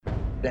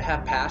To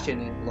have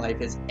passion in life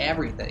is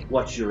everything.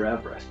 What's your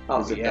Everest? Oh,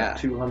 Is it yeah. that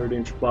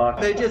 200-inch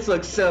box? They just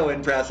look so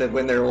impressive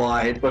when they're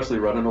wide. Especially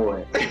running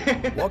away.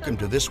 Welcome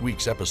to this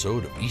week's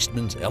episode of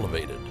Eastman's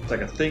Elevated. It's like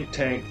a think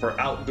tank for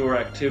outdoor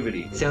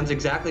activity. Sounds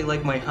exactly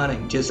like my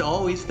hunting. Just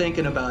always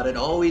thinking about it,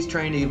 always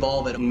trying to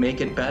evolve it and make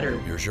it better.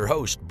 Here's your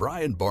host,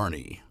 Brian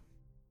Barney.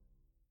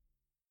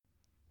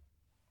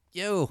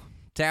 Yo,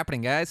 what's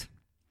happening, guys?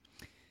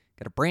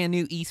 Got a brand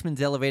new Eastman's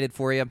Elevated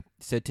for you.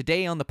 So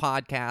today on the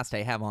podcast,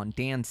 I have on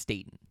Dan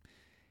Staton.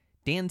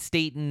 Dan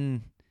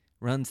Staton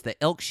runs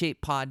the Elk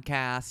Shape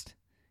podcast.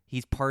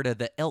 He's part of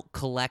the Elk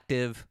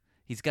Collective.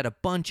 He's got a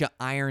bunch of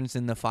irons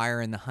in the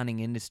fire in the hunting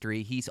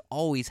industry. He's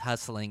always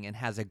hustling and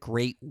has a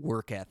great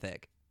work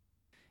ethic.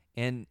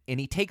 And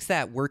he takes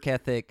that work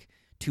ethic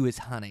to his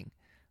hunting.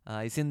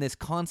 He's in this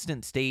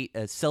constant state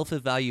of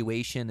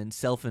self-evaluation and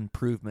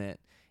self-improvement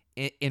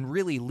and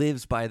really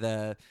lives by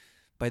the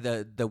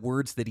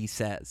words that he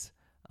says.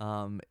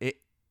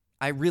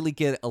 I really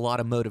get a lot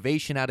of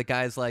motivation out of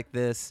guys like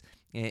this,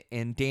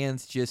 and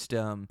Dan's just,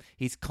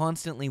 he's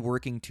constantly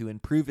working to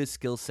improve his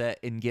skill set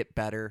and get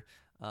better.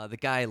 The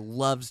guy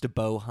loves to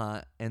bow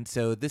hunt, and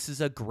so this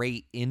is a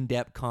great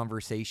in-depth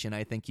conversation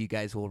I think you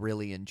guys will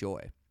really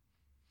enjoy.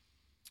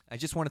 I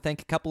just want to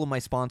thank a couple of my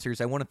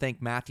sponsors. I want to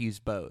thank Matthews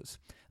Bows.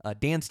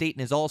 Dan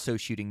Staton is also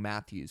shooting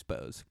Matthews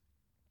Bows.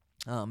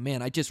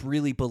 Man, I just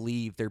really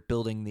believe they're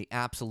building the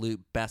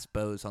absolute best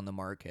bows on the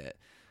market.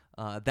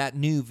 That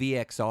new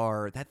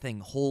VXR, that thing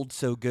holds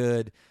so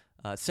good.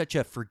 Such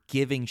a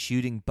forgiving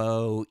shooting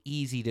bow,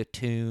 easy to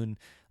tune.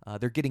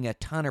 They're getting a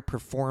ton of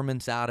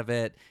performance out of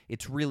it.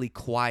 It's really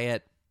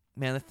quiet.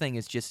 Man, the thing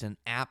is just an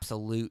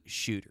absolute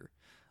shooter.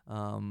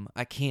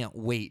 I can't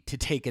wait to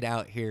take it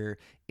out here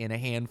in a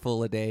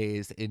handful of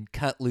days and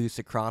cut loose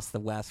across the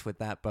West with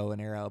that bow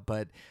and arrow.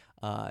 But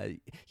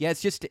yeah,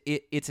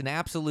 it's an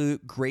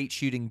absolute great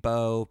shooting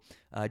bow.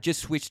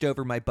 Just switched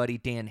over my buddy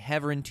Dan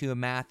Heverin to a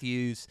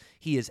Matthews.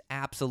 He is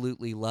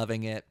absolutely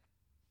loving it.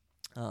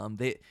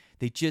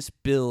 They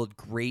just build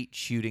great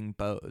shooting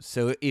bows.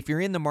 So if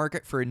you're in the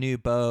market for a new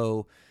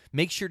bow,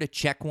 make sure to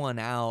check one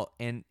out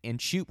and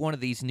shoot one of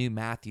these new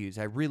Matthews.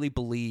 I really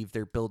believe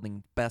they're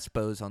building best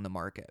bows on the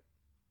market.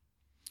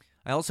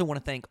 I also want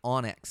to thank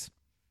Onyx.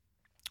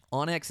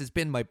 Onyx has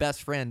been my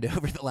best friend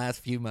over the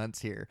last few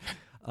months here.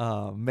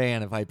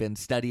 Man, have I been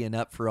studying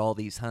up for all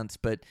these hunts.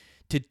 But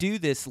to do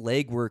this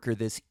legwork or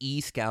this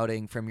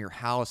e-scouting from your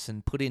house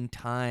and put in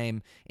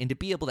time and to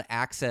be able to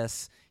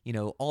access,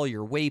 all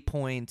your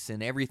waypoints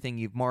and everything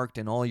you've marked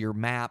and all your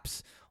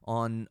maps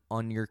on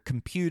your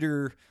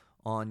computer,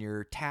 on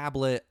your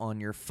tablet, on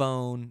your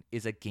phone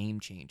is a game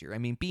changer. I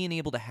mean, being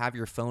able to have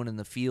your phone in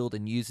the field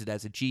and use it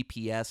as a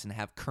GPS and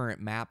have current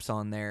maps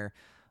on there,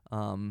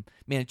 man,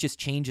 it just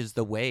changes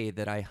the way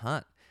that I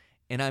hunt.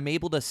 And I'm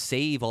able to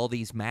save all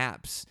these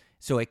maps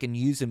so I can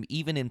use them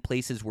even in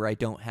places where I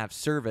don't have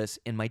service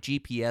and my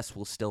GPS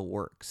will still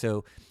work.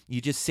 So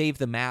you just save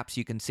the maps,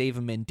 you can save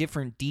them in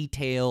different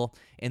detail,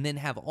 and then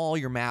have all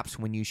your maps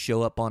when you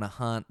show up on a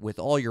hunt with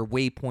all your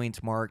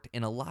waypoints marked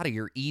and a lot of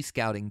your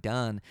e-scouting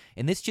done.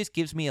 And this just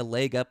gives me a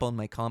leg up on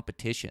my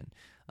competition.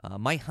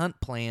 My hunt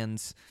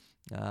plans,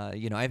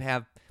 I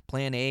have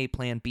plan A,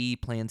 plan B,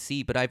 plan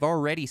C, but I've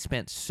already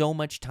spent so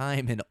much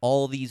time in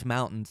all these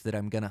mountains that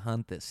I'm going to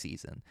hunt this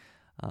season.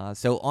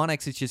 So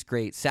Onyx is just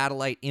great.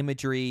 Satellite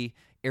imagery,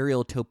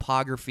 aerial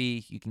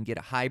topography. You can get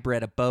a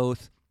hybrid of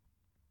both.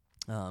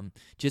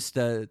 Just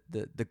the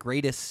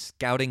greatest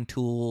scouting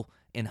tool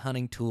and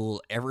hunting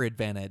tool ever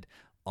invented,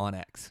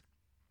 Onyx.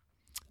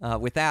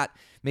 With that,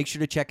 make sure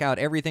to check out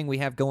everything we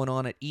have going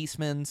on at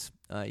Eastman's.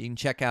 You can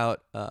check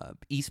out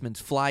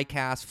Eastman's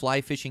Flycast,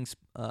 fly fishing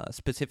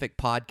specific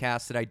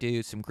podcasts that I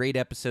do. Some great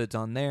episodes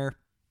on there.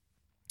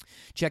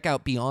 Check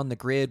out Beyond the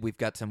Grid. We've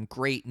got some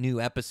great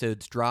new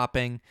episodes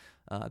dropping.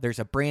 There's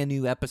a brand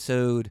new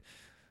episode.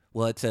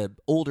 Well, it's an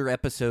older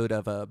episode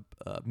of a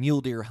mule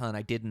deer hunt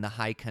I did in the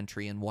high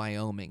country in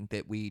Wyoming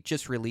that we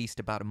just released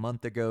about a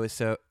month ago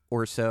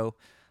or so.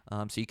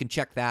 So you can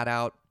check that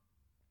out.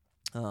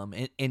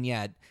 And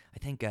yeah, I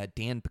think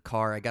Dan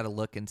Picard, I got to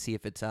look and see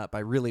if it's up. I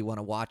really want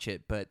to watch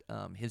it, but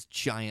his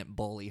giant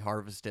bull he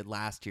harvested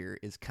last year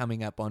is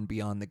coming up on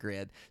Beyond the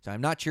Grid. So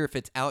I'm not sure if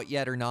it's out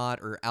yet or not,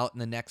 or out in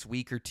the next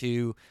week or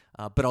two,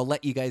 but I'll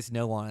let you guys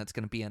know on it. It's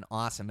going to be an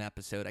awesome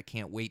episode. I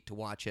can't wait to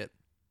watch it.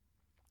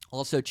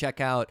 Also check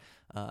out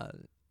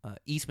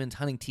Eastman's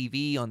Hunting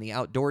TV on the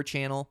Outdoor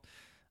Channel.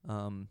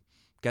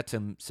 Got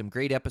some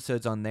great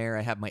episodes on there.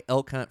 I have my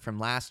elk hunt from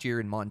last year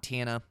in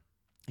Montana.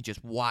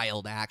 Just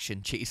wild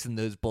action chasing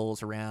those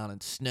bulls around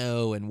and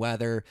snow and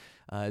weather.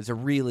 Is a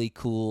really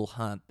cool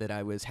hunt that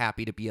I was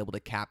happy to be able to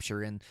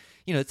capture. And,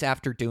 it's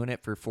after doing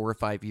it for 4 or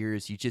 5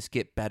 years, you just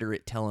get better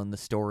at telling the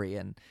story.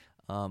 And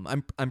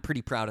I'm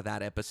pretty proud of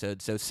that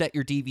episode. So set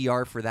your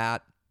DVR for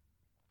that.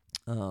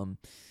 And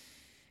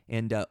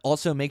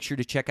also make sure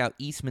to check out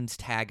Eastman's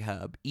Tag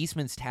Hub.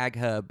 Eastman's Tag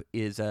Hub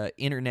is an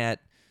internet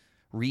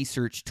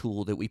research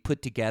tool that we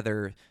put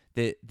together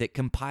that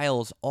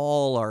compiles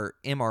all our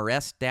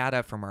MRS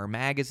data from our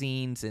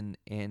magazines and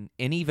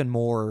even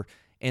more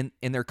and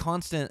they're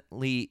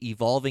constantly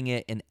evolving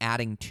it and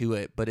adding to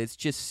it. But it's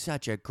just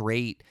such a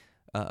great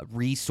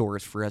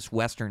resource for us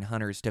Western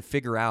hunters to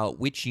figure out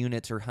which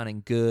units are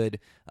hunting good,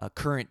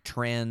 current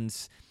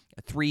trends,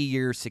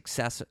 3-year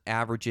success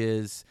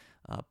averages,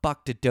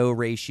 buck to doe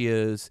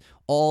ratios.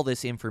 All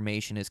this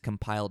information is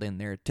compiled in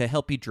there to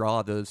help you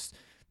draw those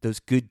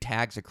good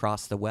tags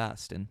across the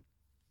West. And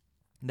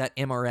that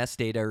MRS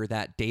data, or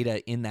that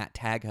data in that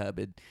tag hub,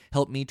 it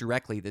helped me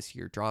directly this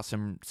year draw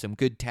some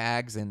good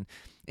tags and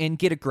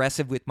get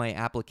aggressive with my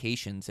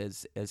applications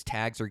as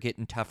tags are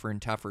getting tougher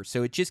and tougher.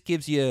 So it just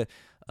gives you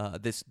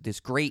this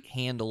great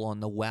handle on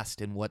the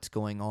West and what's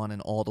going on in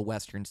all the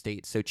Western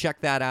states. So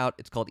check that out.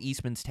 It's called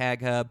Eastman's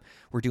Tag Hub.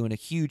 We're doing a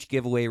huge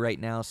giveaway right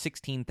now,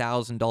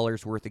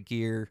 $16,000 worth of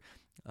gear.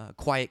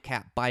 Quiet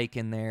Cat bike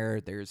in there.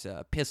 There's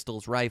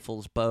pistols,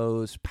 rifles,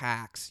 bows,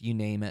 packs, you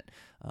name it.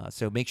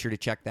 So make sure to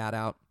check that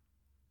out.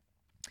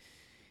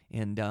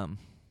 And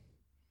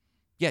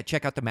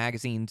check out the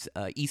magazines,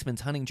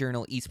 Eastman's Hunting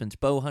Journal, Eastman's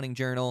Bow Hunting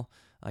Journal.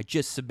 I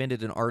just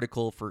submitted an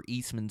article for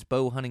Eastman's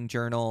Bow Hunting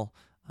Journal,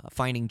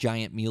 Finding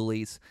Giant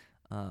Muleys.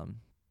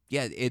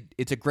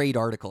 It's a great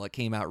article. It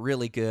came out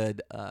really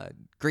good.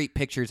 Great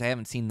pictures. I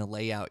haven't seen the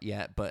layout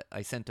yet, but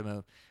I sent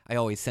them I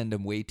always send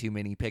them way too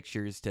many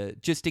pictures to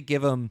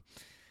give them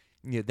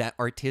that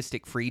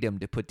artistic freedom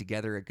to put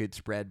together a good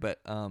spread. But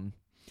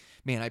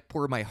man, I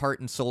pour my heart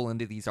and soul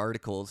into these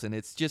articles, and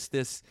it's just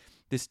this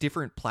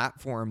different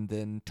platform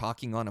than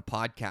talking on a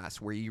podcast,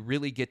 where you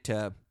really get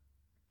to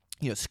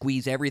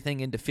squeeze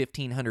everything into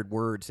 1,500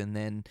 words and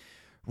then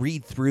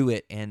read through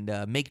it and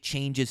make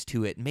changes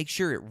to it, and make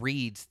sure it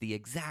reads the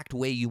exact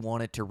way you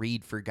want it to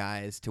read for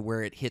guys, to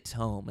where it hits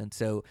home. And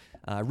so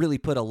really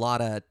put a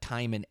lot of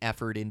time and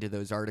effort into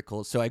those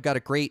articles. So I've got a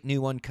great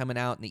new one coming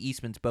out in the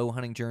Eastman's Bow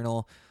Hunting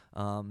Journal.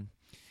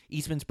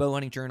 Eastman's Bow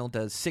Hunting Journal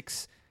does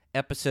 6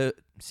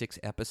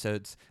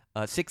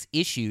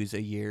 issues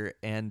a year,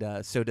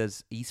 and so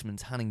does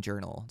Eastman's Hunting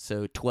Journal.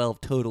 So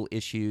 12 total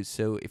issues.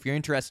 So if you're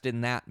interested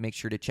in that, make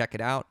sure to check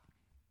it out.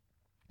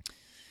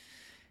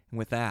 And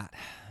with that,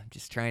 I'm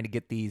just trying to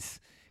get this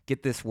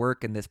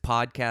work and this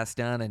podcast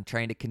done, and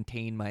trying to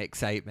contain my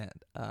excitement.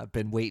 I've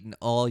been waiting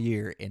all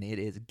year, and it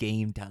is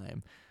game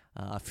time.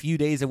 A few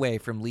days away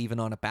from leaving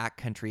on a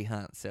backcountry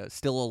hunt, so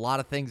still a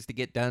lot of things to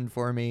get done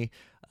for me.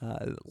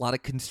 A lot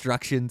of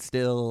construction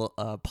still,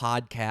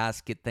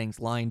 podcasts, get things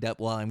lined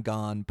up while I'm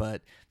gone,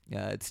 but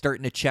it's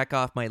starting to check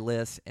off my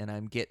list, and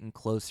I'm getting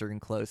closer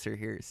and closer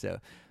here. So,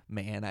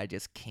 man, I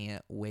just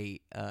can't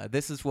wait.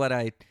 This is what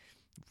I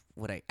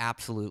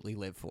absolutely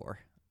live for.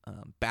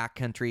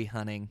 Backcountry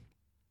hunting.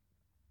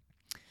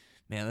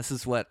 Man, this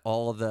is what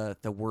all the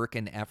work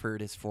and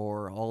effort is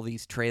for. All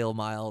these trail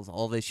miles,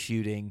 all this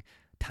shooting.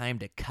 Time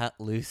to cut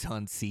loose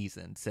on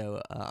season.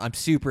 So I'm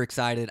super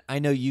excited. I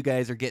know you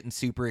guys are getting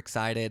super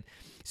excited.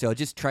 So I'll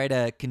just try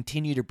to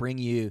continue to bring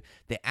you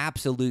the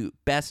absolute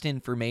best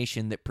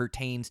information that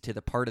pertains to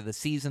the part of the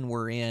season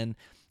we're in.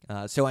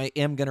 So I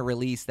am going to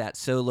release that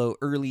solo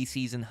early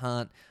season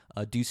hunt,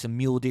 do some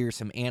mule deer,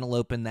 some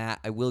antelope in that.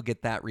 I will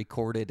get that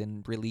recorded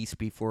and released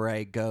before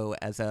I go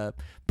as a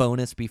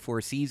bonus before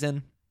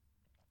season.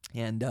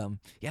 And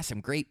some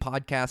great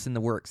podcasts in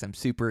the works. I'm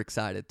super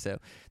excited. So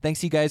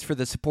thanks you guys for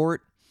the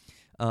support.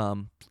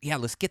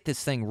 Let's get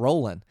this thing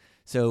rolling.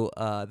 So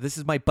this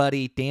is my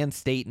buddy, Dan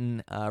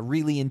Staton.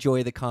 Really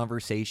enjoy the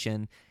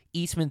conversation.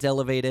 Eastman's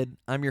Elevated.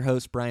 I'm your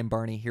host, Brian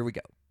Barney. Here we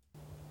go.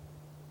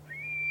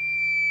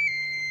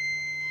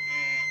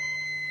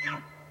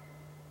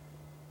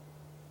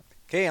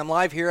 Okay, I'm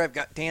live here. I've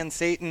got Dan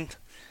Staton.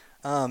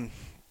 Dan,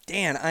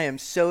 I am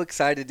so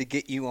excited to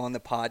get you on the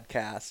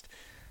podcast.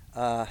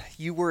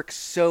 You work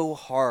so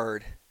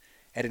hard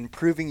at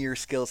improving your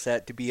skill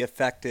set to be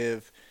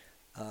effective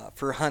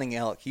for hunting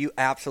elk. You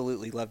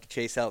absolutely love to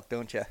chase elk,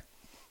 don't you?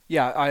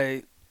 Yeah,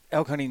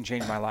 elk hunting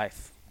changed my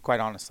life, quite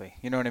honestly.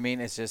 You know what I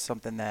mean? It's just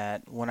something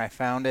that when I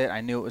found it,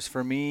 I knew it was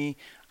for me.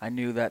 I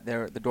knew that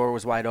the door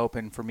was wide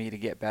open for me to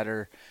get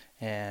better,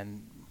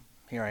 and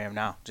here I am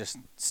now, just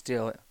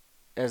still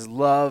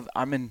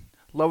I'm in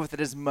love with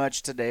it as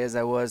much today as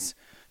I was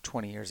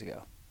 20 years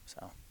ago.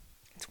 So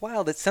it's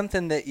wild. It's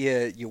something that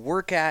you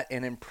work at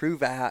and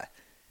improve at,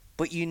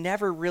 but you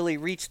never really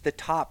reach the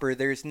top, or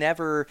there's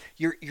never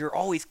you're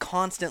always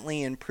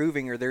constantly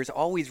improving, or there's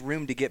always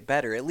room to get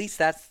better. At least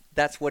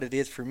that's what it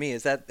is for me.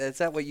 Is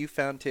that what you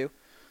found too?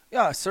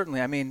 Yeah,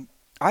 certainly. I mean,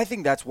 I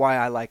think that's why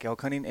I like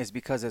elk hunting, is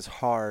because it's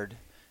hard,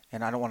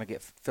 and I don't want to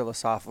get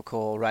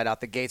philosophical right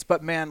out the gates,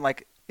 but man,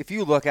 like, if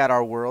you look at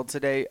our world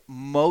today,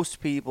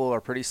 most people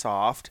are pretty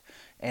soft,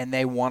 and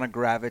they want to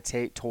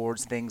gravitate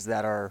towards things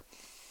that are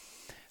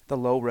the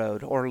low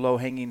road or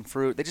low-hanging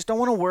fruit. They just don't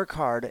want to work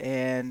hard,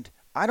 and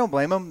I don't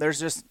blame them. There's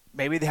just,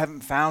 maybe they haven't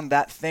found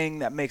that thing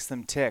that makes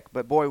them tick.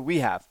 But, boy, we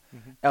have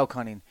elk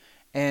hunting,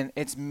 and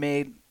it's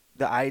made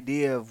the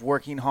idea of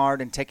working hard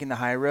and taking the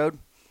high road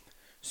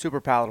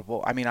super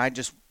palatable. I mean, I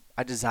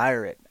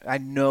desire it. I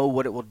know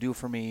what it will do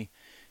for me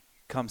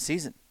come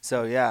season.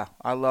 So, yeah,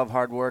 I love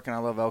hard work, and I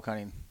love elk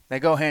hunting. They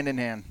go hand in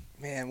hand.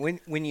 Man,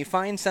 when you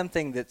find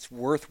something that's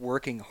worth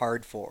working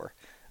hard for,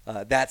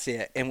 that's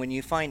it. And when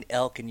you find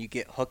elk and you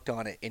get hooked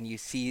on it and you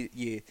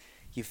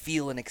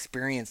feel and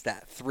experience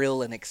that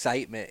thrill and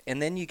excitement,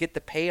 and then you get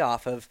the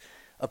payoff of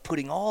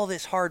putting all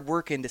this hard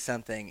work into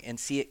something and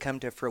see it come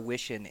to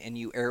fruition, and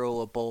you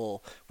arrow a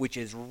bull, which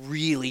is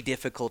really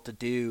difficult to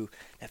do.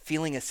 That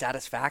feeling of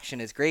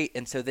satisfaction is great.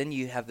 And so then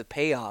you have the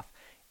payoff,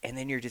 and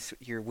then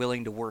you're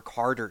willing to work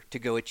harder to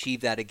go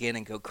achieve that again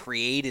and go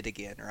create it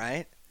again,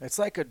 right?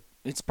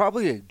 It's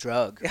probably a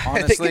drug, honestly.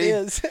 I think it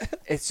is.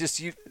 It's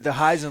just the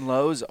highs and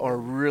lows are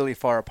really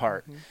far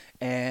apart.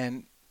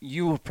 And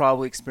you will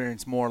probably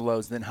experience more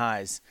lows than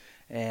highs.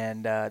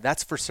 And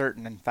that's for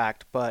certain, in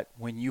fact. But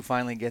when you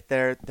finally get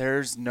there,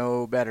 there's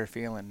no better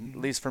feeling, at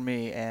least for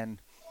me. And,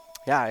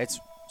 yeah, it's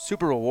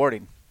super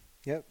rewarding.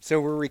 Yep. So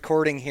we're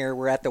recording here.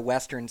 We're at the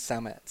Western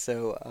Summit.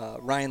 So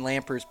Ryan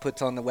Lampers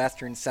puts on the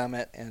Western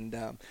Summit.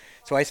 And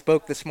so I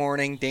spoke this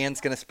morning. Dan's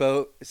going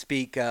to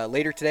speak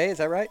later today. Is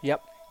that right?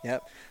 Yep.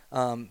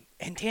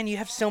 And Dan, you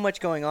have so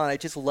much going on. I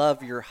just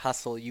love your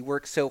hustle. You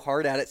work so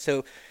hard at it.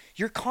 So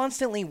you're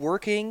constantly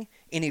working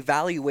and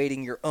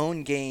evaluating your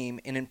own game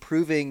and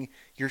improving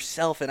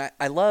yourself. And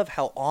I love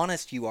how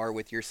honest you are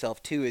with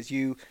yourself too, as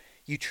you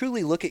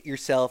truly look at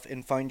yourself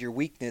and find your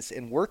weakness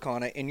and work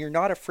on it, and you're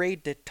not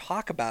afraid to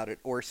talk about it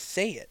or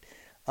say it.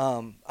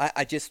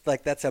 I just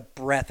that's a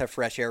breath of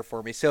fresh air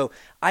for me. So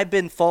I've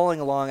been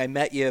following along. I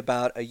met you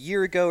about a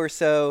year ago or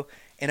so,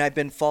 and I've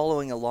been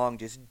following along,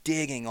 just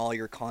digging all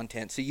your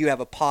content. So you have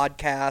a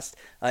podcast,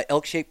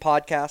 Elk Shape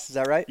Podcast, is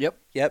that right?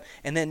 Yep.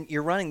 And then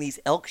you're running these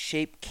Elk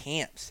Shape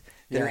camps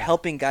that are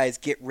helping guys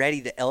get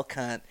ready to elk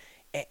hunt,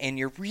 and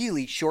you're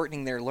really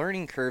shortening their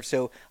learning curve.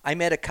 So I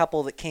met a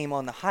couple that came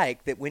on the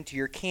hike that went to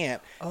your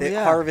camp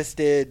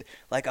harvested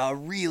like a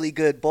really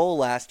good bull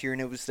last year,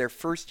 and it was their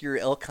first year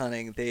elk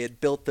hunting. They had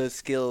built those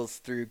skills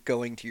through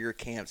going to your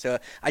camp. So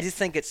I just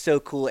think it's so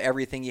cool,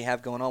 everything you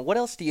have going on. What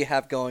else do you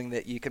have going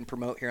that you can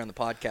promote here on the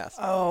podcast?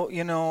 Oh,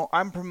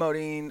 I'm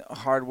promoting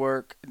hard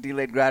work,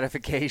 delayed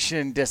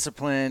gratification,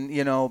 discipline,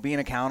 being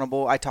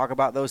accountable. I talk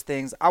about those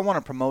things. I want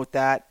to promote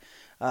that.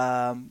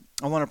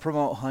 I want to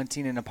promote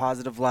hunting in a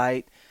positive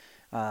light.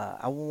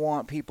 I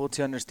want people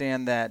to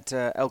understand that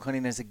elk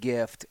hunting is a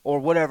gift, or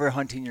whatever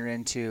hunting you're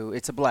into.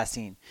 It's a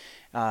blessing.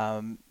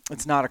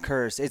 It's not a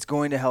curse. It's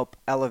going to help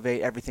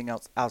elevate everything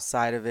else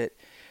outside of it.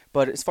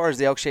 But as far as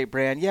the Elk Shape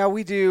brand,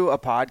 we do a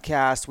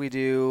podcast. We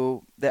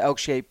do the Elk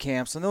Shape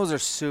camps, and those are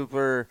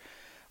super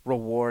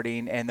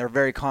rewarding, and they're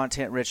very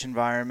content-rich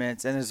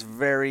environments, and it's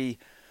very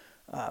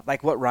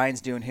like what Ryan's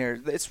doing here.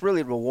 It's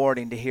really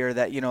rewarding to hear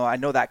that, I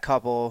know that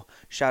couple,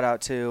 shout out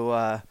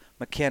to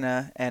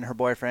McKenna and her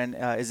boyfriend.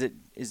 Is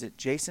it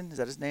Jason? Is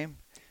that his name?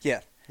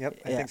 Yeah. Yep.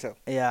 I think so.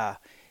 Yeah.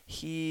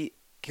 He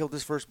killed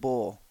his first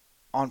bull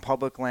on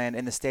public land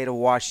in the state of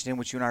Washington,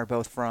 which you and I are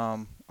both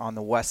from, on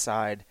the west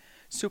side.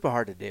 Super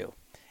hard to do.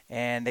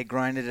 And they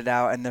grinded it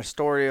out, and their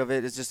story of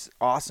it is just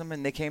awesome.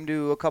 And they came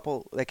to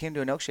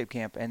an Elk Shape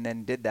camp and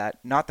then did that.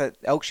 Not that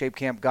Elk Shape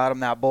camp got them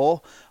that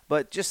bull,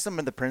 but just some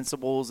of the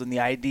principles and the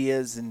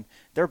ideas. And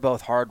they're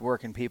both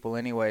hard-working people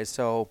anyway,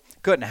 so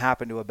couldn't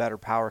happen to a better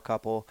power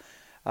couple.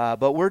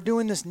 But we're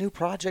doing this new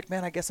project,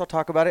 man. I guess I'll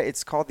talk about it.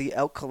 It's called the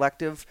Elk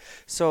Collective.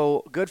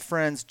 So good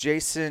friends,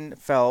 Jason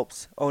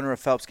Phelps, owner of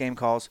Phelps Game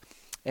Calls,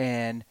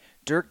 and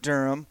Dirk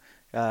Durham,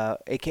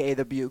 a.k.a.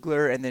 The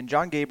Bugler, and then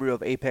John Gabriel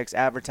of Apex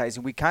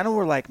Advertising. We kind of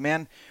were like,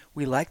 man,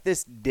 we like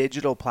this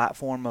digital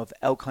platform of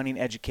elk hunting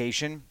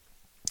education.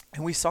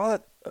 And we saw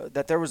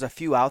that there was a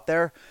few out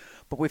there,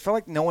 but we felt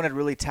like no one had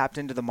really tapped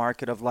into the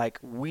market of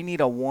we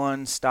need a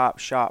one-stop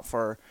shop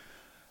for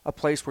a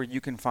place where you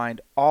can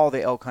find all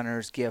the elk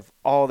hunters, give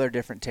all their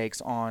different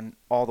takes on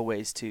all the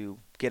ways to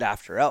get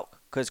after elk.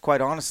 Because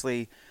quite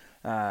honestly,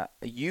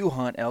 you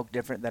hunt elk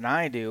different than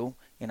I do,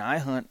 and I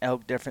hunt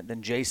elk different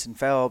than Jason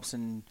Phelps,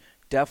 and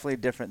definitely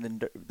different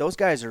than those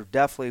guys are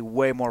definitely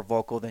way more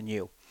vocal than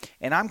you.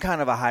 And I'm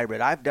kind of a hybrid.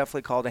 I've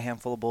definitely called a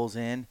handful of bulls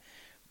in,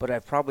 but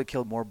I've probably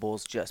killed more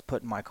bulls just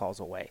putting my calls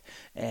away.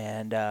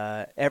 And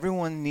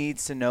everyone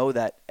needs to know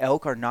that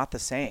elk are not the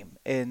same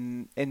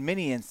in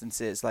many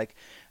instances. Like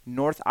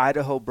North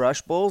Idaho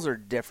brush bulls are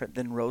different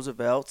than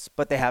Roosevelt's,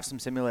 but they have some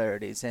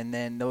similarities. And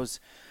then those,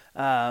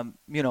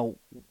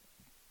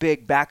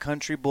 big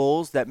backcountry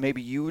bulls that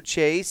maybe you would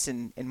chase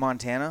in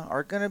Montana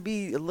are going to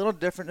be a little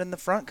different than the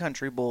front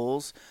country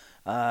bulls,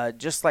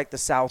 just like the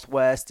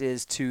Southwest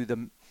is to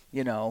the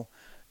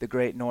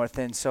Great North.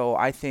 And so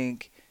I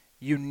think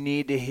you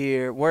need to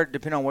hear,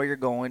 depending on where you're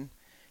going,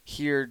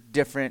 hear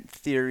different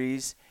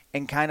theories.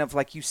 And kind of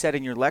like you said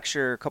in your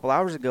lecture a couple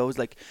hours ago, is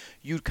like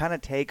you kind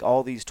of take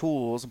all these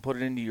tools and put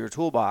it into your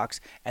toolbox,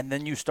 and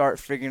then you start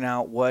figuring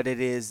out what it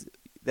is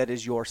that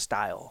is your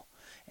style.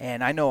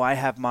 And I know I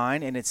have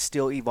mine, and it's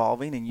still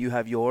evolving, and you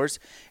have yours.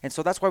 And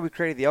so that's why we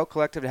created the Elk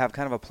Collective, to have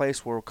kind of a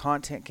place where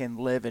content can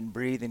live and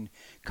breathe and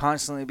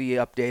constantly be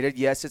updated.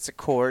 Yes, it's a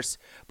course,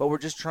 but we're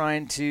just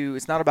trying to –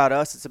 it's not about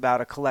us. It's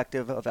about a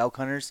collective of elk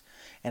hunters,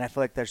 and I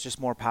feel like there's just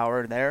more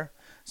power there.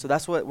 So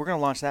that's what – we're going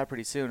to launch that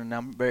pretty soon, and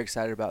I'm very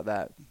excited about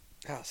that.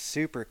 Oh,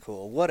 super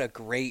cool. What a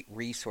great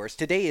resource.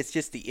 Today is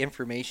just the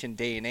information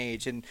day and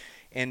age. And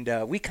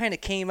we kind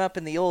of came up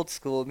in the old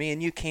school. Me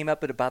and you came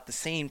up at about the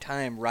same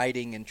time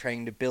writing and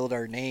trying to build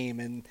our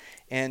name.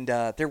 And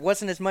there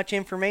wasn't as much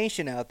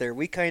information out there.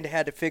 We kind of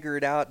had to figure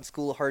it out in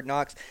School of Hard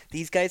Knocks.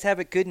 These guys have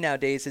it good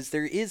nowadays as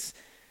there is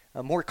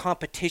more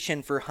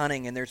competition for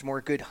hunting and there's more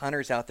good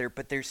hunters out there.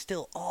 But there's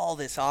still all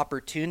this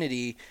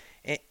opportunity.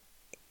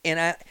 And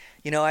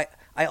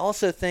I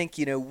also think,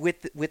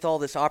 with all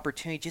this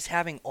opportunity, just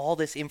having all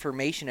this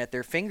information at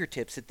their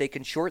fingertips that they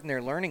can shorten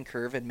their learning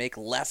curve and make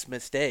less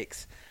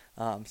mistakes.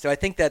 So I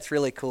think that's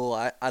really cool.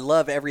 I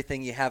love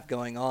everything you have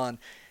going on.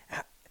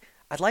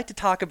 I'd like to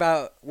talk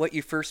about what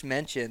you first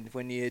mentioned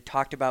when you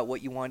talked about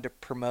what you wanted to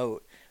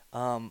promote.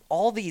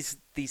 All these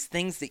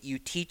things that you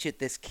teach at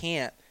this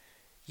camp,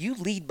 you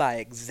lead by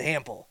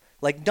example.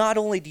 Like, not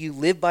only do you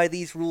live by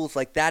these rules,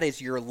 like, that is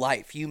your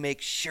life. You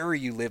make sure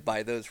you live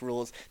by those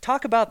rules.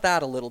 Talk about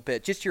that a little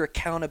bit. Just your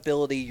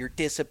accountability, your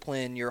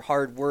discipline, your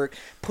hard work,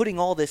 putting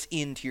all this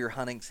into your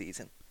hunting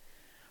season.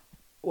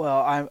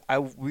 Well, I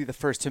will be the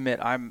first to admit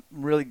I'm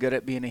really good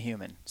at being a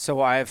human. So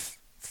I've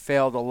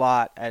failed a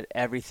lot at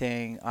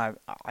everything. I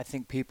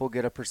think people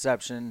get a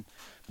perception,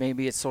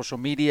 maybe it's social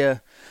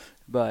media,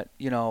 but,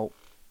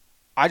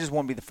 I just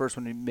want to be the first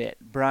one to admit,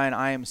 Brian,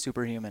 I am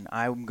superhuman.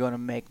 I'm going to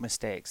make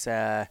mistakes.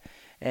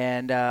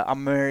 And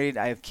I'm married.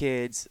 I have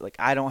kids. Like,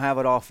 I don't have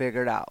it all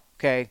figured out,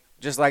 okay?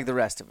 Just like the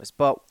rest of us.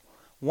 But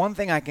one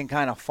thing I can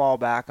kind of fall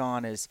back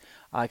on is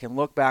I can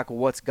look back at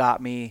what's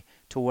got me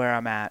to where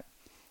I'm at.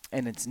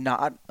 And it's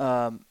not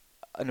an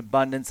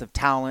abundance of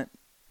talent.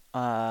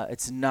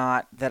 It's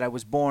not that I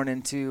was born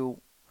into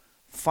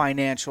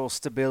financial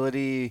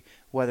stability,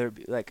 whether it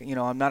be like,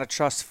 I'm not a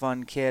trust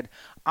fund kid.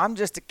 I'm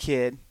just a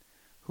kid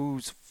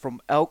who's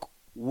from Elk,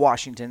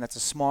 Washington. That's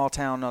a small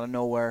town out of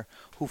nowhere,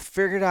 who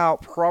figured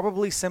out,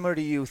 probably similar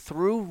to you,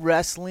 through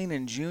wrestling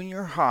in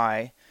junior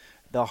high,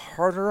 the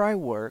harder I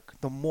work,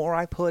 the more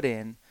I put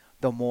in,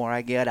 the more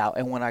I get out.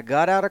 And when I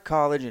got out of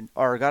college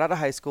or got out of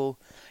high school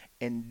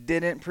and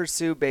didn't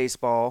pursue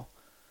baseball,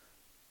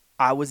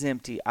 I was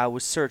empty. I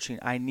was searching.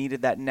 I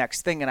needed that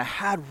next thing. And I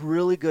had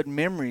really good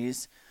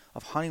memories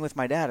of hunting with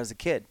my dad as a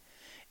kid.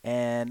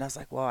 And I was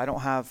like, well, I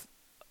don't have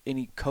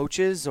any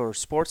coaches or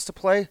sports to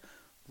play.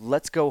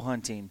 Let's go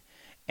hunting.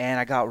 And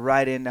I got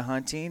right into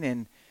hunting,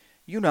 and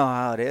you know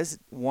how it is.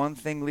 One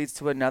thing leads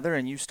to another,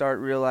 and you start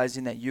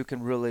realizing that you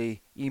can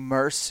really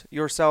immerse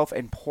yourself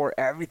and pour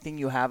everything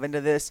you have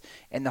into this.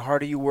 And the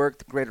harder you work,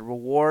 the greater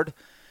reward.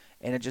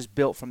 And it just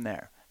built from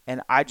there.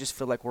 And I just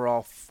feel like we're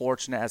all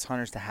fortunate as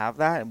hunters to have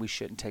that, and we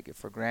shouldn't take it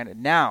for granted.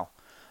 Now,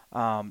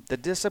 the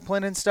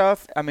discipline and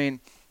stuff, I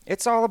mean,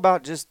 it's all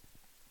about just,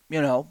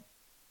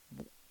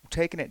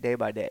 taking it day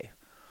by day.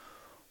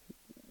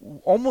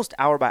 Almost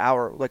hour by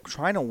hour, like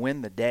trying to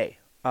win the day.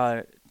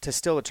 To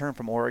steal a term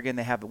from Oregon,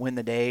 they have win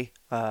the day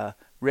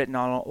written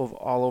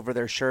all over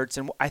their shirts.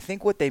 And I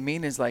think what they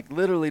mean is, like,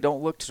 literally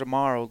don't look to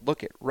tomorrow.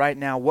 Look at right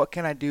now. What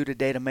can I do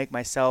today to make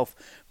myself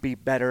be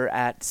better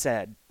at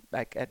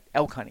at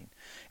elk hunting?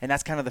 And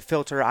that's kind of the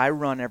filter I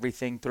run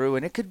everything through.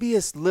 And it could be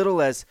as little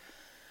as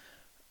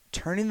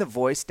turning the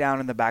voice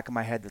down in the back of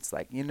my head that's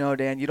like,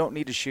 Dan, you don't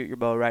need to shoot your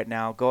bow right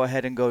now. Go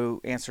ahead and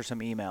go answer some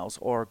emails,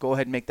 or go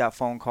ahead and make that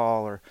phone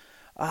call, or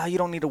you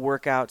don't need to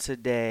work out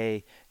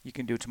today. You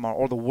can do it tomorrow.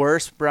 Or the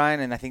worst, Brian,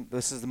 and I think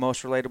this is the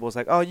most relatable, is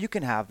like, oh, you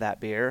can have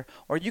that beer,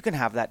 or you can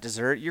have that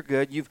dessert. You're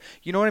good. You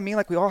know what I mean?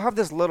 Like, we all have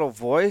this little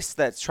voice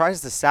that tries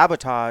to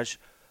sabotage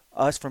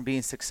us from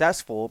being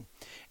successful.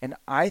 And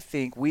I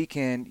think we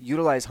can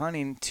utilize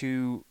hunting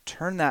to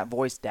turn that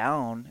voice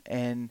down.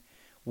 And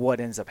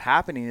what ends up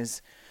happening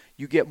is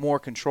you get more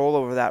control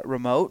over that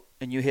remote,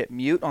 and you hit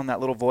mute on that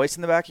little voice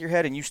in the back of your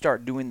head, and you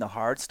start doing the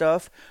hard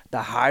stuff,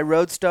 the high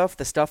road stuff,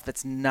 the stuff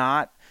that's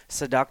not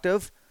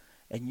seductive,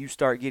 and you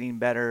start getting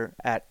better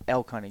at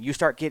elk hunting. You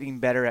start getting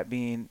better at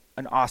being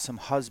an awesome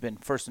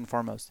husband, first and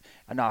foremost,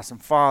 an awesome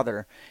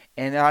father.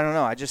 And I don't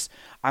know,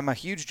 I'm a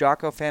huge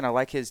Jocko fan. I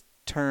like his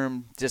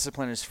term,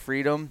 discipline is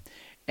freedom,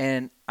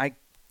 and I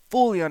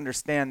fully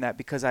understand that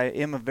because I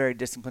am a very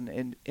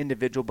disciplined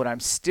individual, but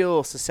I'm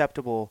still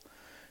susceptible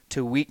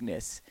to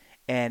weakness.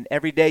 And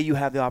every day you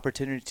have the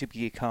opportunity to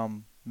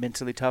become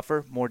mentally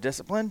tougher, more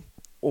disciplined,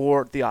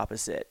 or the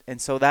opposite.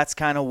 And so that's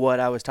kind of what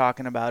I was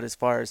talking about as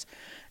far as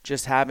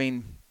just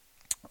having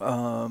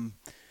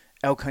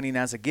elk hunting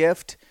as a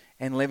gift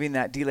and living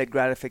that delayed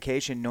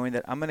gratification, knowing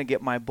that I'm going to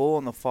get my bull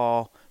in the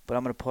fall, but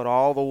I'm going to put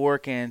all the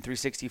work in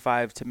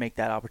 365 to make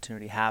that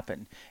opportunity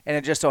happen. And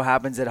it just so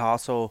happens it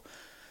also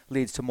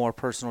leads to more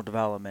personal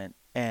development,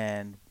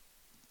 and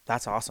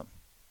that's awesome.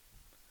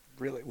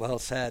 Really well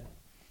said.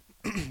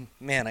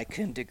 Man, I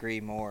couldn't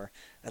agree more.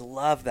 I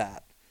love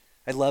that.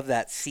 I love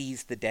that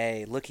seize the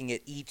day, looking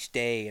at each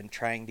day and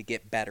trying to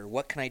get better.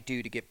 What can I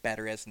do to get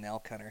better as an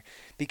elk hunter?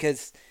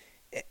 Because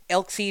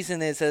elk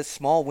season is a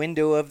small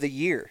window of the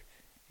year,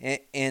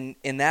 and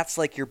that's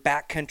like your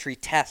backcountry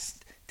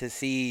test to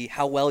see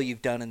how well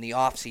you've done in the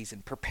off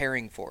season,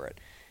 preparing for it.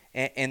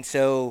 And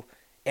so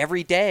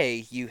every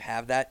day you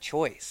have that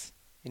choice.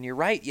 And you're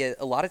right. Yeah,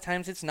 a lot of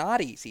times it's not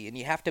easy, and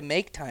you have to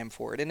make time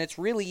for it. And it's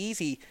really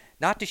easy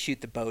not to shoot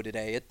the bow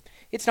today.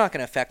 It's not going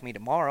to affect me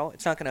tomorrow.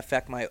 It's not going to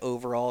affect my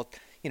overall.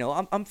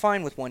 I'm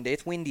fine with one day.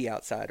 It's windy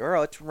outside, or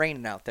it's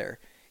raining out there.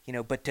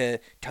 But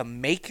to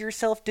make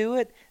yourself do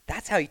it,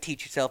 that's how you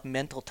teach yourself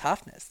mental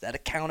toughness, that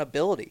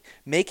accountability,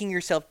 making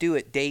yourself do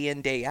it day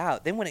in, day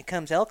out. Then when it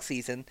comes elk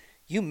season,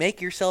 you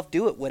make yourself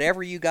do it,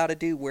 whatever you got to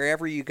do,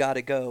 wherever you got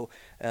to go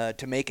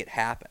to make it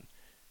happen.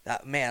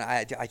 Man,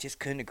 I just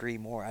couldn't agree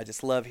more. I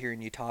just love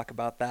hearing you talk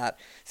about that.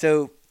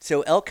 So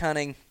elk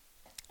hunting,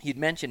 you'd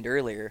mentioned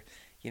earlier,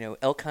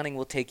 elk hunting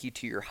will take you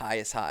to your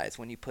highest highs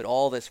when you put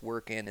all this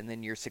work in and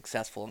then you're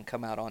successful and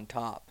come out on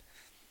top.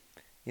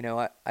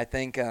 I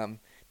think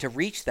to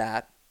reach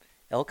that,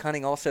 elk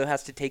hunting also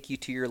has to take you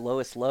to your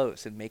lowest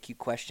lows and make you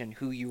question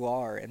who you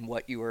are and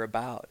what you are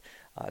about.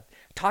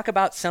 Talk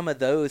about some of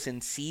those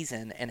in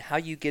season and how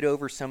you get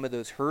over some of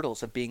those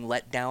hurdles of being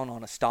let down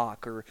on a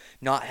stalk or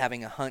not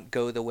having a hunt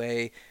go the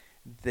way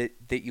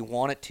that you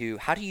want it to.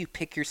 How do you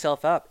pick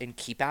yourself up and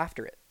keep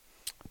after it?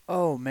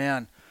 Oh,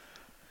 man.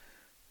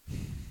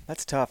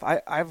 That's tough.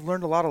 I've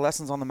learned a lot of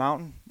lessons on the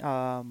mountain.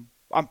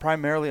 I'm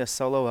primarily a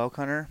solo elk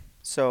hunter,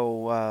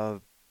 so,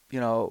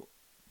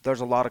 there's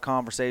a lot of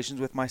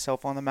conversations with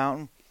myself on the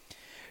mountain.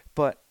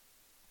 But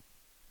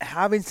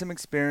having some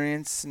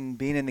experience and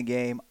being in the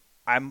game,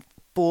 I'm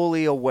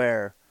fully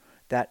aware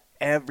that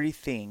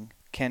everything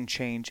can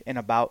change in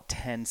about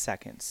 10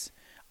 seconds.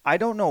 I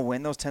don't know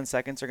when those 10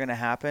 seconds are going to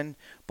happen,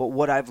 but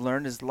what I've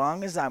learned, as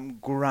long as I'm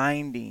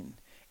grinding,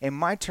 in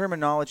my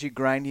terminology,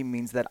 grinding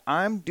means that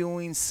I'm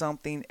doing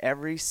something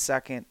every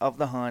second of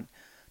the hunt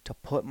to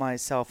put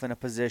myself in a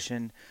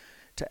position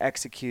to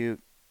execute,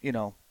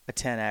 a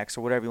 10X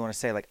or whatever you want to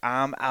say. Like,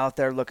 I'm out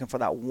there looking for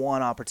that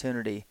one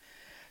opportunity.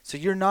 So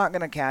you're not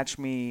going to catch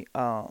me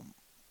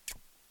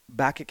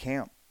back at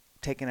camp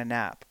taking a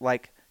nap.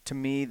 Like, to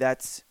me,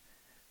 that's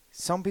 –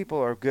 some people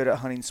are good at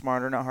hunting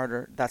smarter, not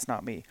harder. That's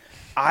not me.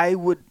 I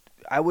would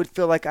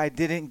feel like I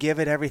didn't give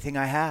it everything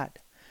I had.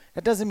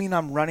 That doesn't mean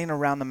I'm running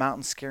around the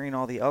mountain scaring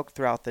all the elk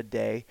throughout the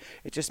day.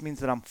 It just means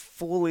that I'm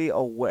fully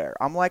aware.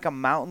 I'm like a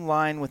mountain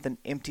lion with an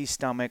empty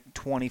stomach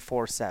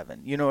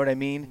 24/7. You know what I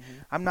mean? Mm-hmm.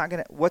 I'm not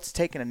going to – what's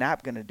taking a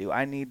nap going to do?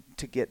 I need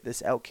to get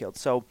this elk killed.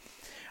 So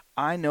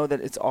I know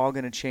that it's all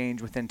going to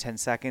change within 10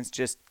 seconds.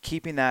 Just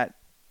keeping that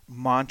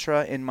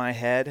mantra in my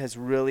head has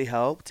really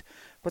helped.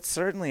 But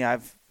certainly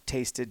I've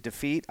tasted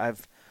defeat.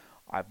 I've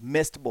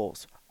missed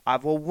bulls.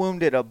 I've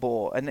wounded a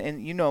bull.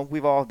 And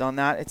we've all done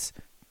that. It's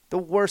the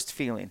worst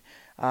feeling.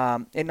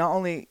 And not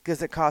only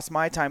because it costs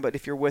my time, but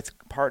if you're with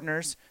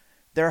partners,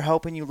 they're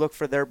helping you look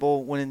for their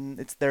bull when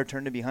it's their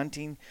turn to be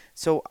hunting.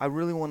 So I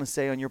really want to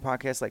say on your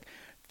podcast, like,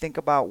 think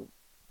about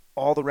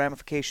all the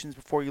ramifications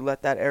before you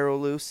let that arrow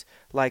loose.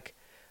 Like,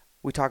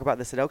 we talk about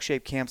this at Elk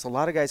Shape camps. A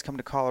lot of guys come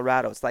to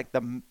Colorado. It's like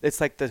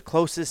the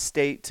closest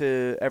state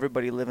to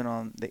everybody living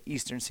on the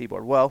eastern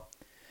seaboard. Well,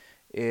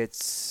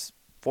 it's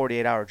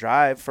 48-hour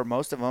drive for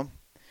most of them,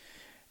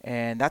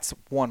 and that's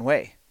one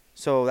way.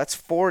 So that's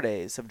 4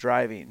 days of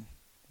driving.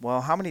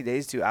 Well, how many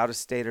days do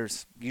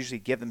out-of-staters usually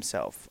give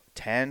themselves?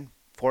 10,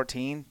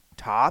 14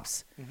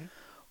 tops? Mm-hmm.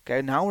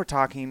 Okay, now we're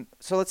talking –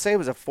 so let's say it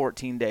was a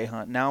 14-day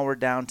hunt. Now we're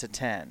down to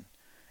 10.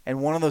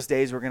 And one of those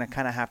days we're going to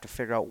kind of have to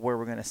figure out where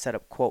we're going to set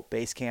up, quote,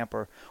 base camp,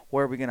 or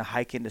where we're going to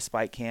hike into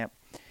spike camp.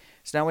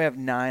 So now we have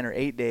 9 or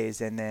 8 days.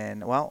 And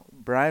then, well,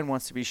 Brian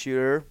wants to be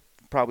shooter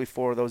probably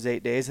 4 of those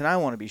 8 days, and I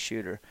want to be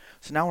shooter.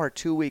 So now our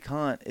 2-week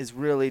hunt is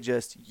really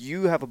just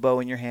you have a bow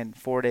in your hand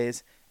 4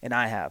 days, and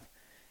I have.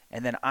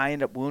 And then I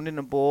end up wounding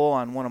a bull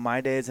on one of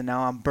my days, and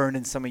now I'm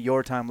burning some of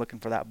your time looking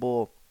for that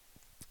bull.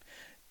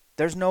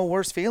 There's no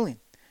worse feeling.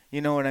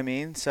 You know what I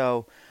mean?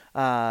 So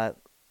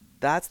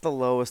that's the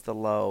lowest of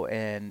low.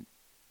 And,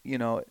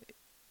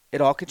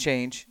 it all could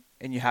change,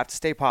 and you have to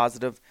stay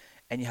positive,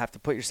 and you have to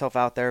put yourself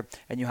out there,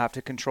 and you have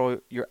to control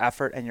your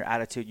effort and your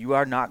attitude. You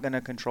are not going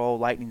to control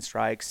lightning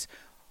strikes,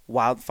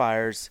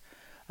 wildfires,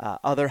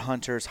 other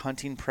hunters,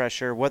 hunting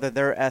pressure, whether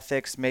their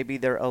ethics, maybe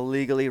they're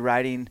illegally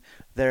riding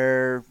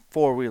their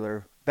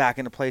four-wheeler back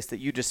in a place that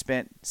you just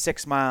spent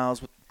 6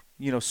 miles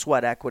with,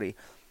 sweat equity.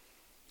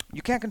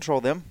 You can't control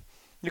them.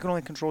 You can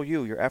only control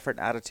you, your effort and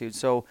attitude.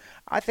 So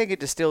I think it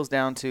distills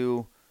down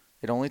to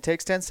it only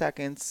takes 10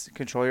 seconds.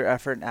 Control your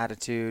effort and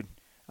attitude.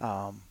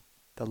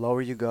 The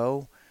lower you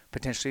go,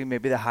 potentially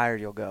maybe the higher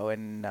you'll go.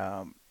 And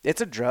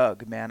it's a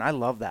drug, man. I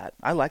love that.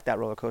 I like that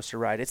roller coaster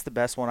ride. It's the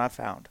best one I've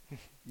found.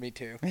 Me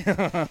too.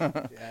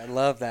 Yeah, I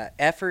love that.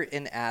 Effort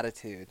and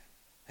attitude.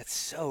 That's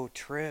so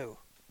true.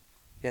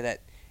 Yeah,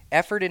 that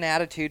effort and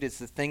attitude is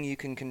the thing you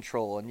can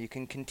control, and you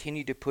can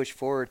continue to push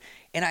forward.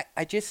 And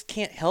I just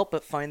can't help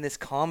but find this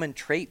common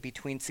trait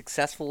between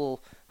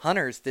successful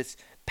hunters, this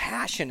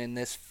passion and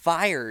this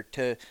fire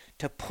to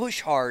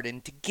push hard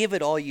and to give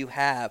it all you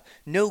have.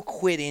 No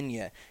quit in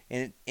you.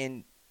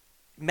 And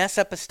mess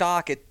up a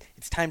stock,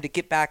 it's time to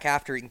get back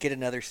after it and get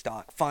another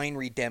stock. Find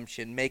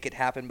redemption, make it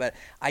happen. But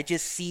I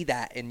just see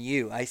that in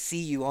you. I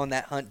see you on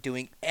that hunt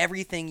doing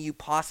everything you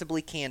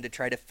possibly can to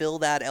try to fill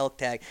that elk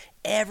tag,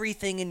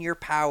 everything in your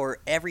power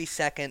every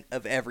second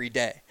of every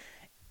day.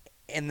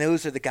 And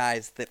those are the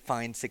guys that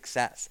find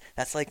success.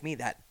 That's like me,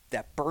 that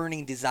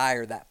burning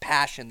desire, that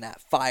passion, that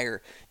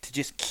fire to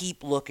just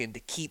keep looking, to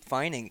keep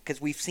finding.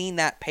 Because we've seen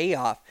that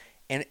payoff,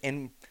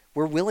 and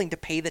we're willing to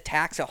pay the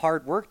tax of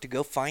hard work to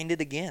go find it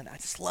again. I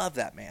just love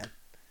that,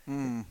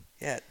 man.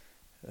 Yeah.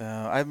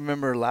 I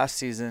remember last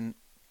season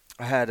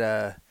I had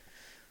a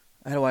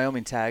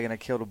Wyoming tag and I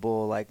killed a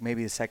bull like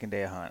maybe the second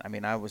day of hunt. I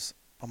mean, I'm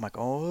like,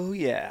 oh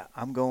yeah,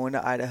 I'm going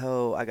to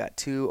Idaho. I got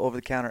 2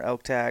 over-the-counter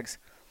elk tags.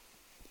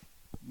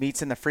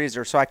 Meat's in the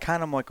freezer, so I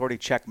kind of like already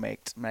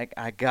checkmate. Like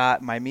I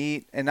got my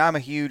meat, and I'm a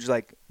huge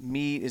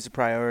meat is a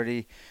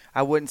priority.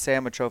 I wouldn't say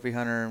I'm a trophy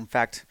hunter. In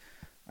fact,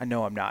 I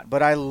know I'm not,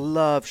 but I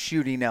love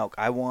shooting elk.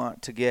 I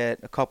want to get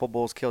a couple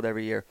bulls killed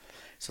every year.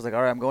 So I was like,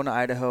 all right, I'm going to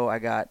Idaho. I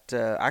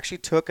actually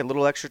took a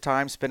little extra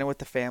time spending with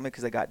the family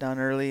because I got done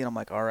early, and I'm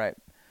like, all right,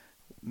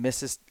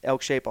 Mrs.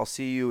 Elk Shape, I'll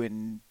see you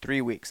in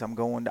 3 weeks. I'm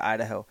going to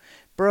Idaho.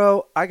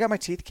 Bro, I got my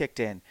teeth kicked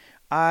in.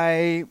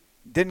 I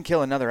didn't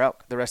kill another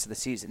elk the rest of the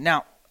season.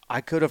 Now, I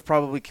could have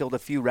probably killed a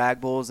few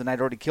rag bulls, and I'd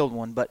already killed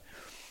one, but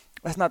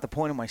that's not the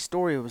point of my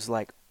story. It was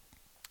like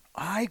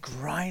I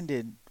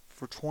grinded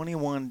for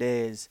 21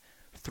 days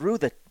through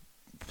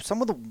some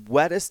of the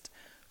wettest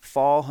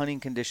fall hunting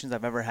conditions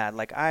I've ever had.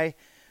 Like I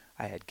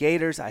had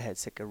gators, I had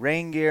sick of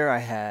rain gear, I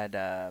had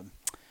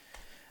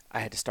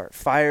to start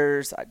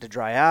fires to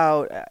dry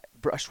out.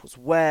 Brush was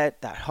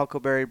wet. That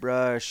huckleberry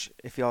brush,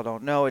 if y'all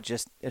don't know,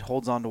 it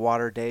holds on to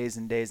water days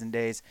and days and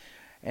days.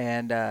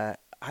 And I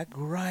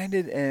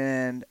grinded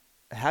and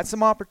had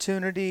some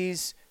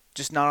opportunities,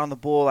 just not on the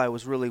bull I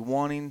was really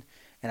wanting.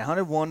 And I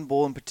hunted one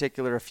bull in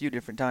particular a few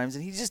different times,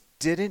 and he just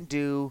didn't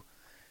do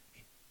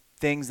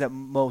things that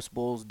most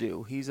bulls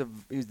do. He's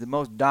the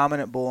most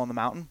dominant bull on the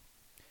mountain.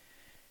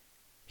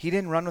 He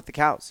didn't run with the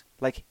cows.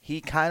 Like,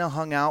 he kind of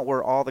hung out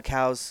where all the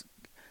cows,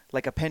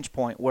 like a pinch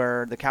point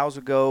where the cows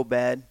would go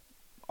bed,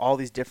 all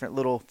these different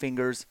little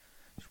fingers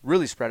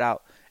really spread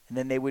out. And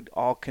then they would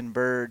all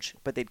converge,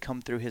 but they'd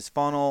come through his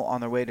funnel on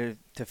their way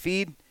to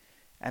feed.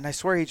 And I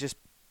swear he just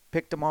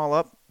picked them all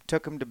up,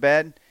 took them to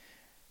bed,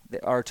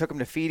 or took them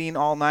to feeding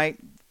all night,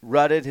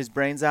 rutted his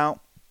brains out.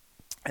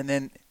 And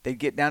then they'd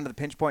get down to the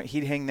pinch point,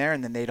 he'd hang there,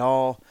 and then they'd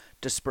all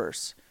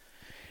disperse.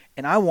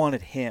 And I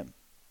wanted him,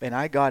 and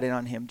I got in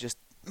on him just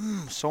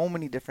so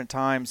many different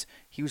times.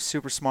 He was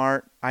super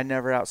smart. I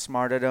never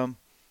outsmarted him.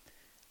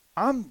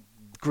 I'm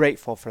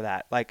grateful for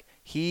that. Like,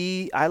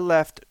 I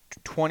left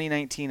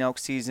 2019 elk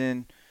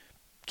season,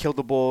 killed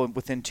the bull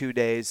within 2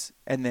 days,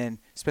 and then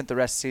spent the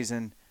rest of the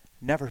season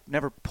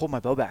never pulled my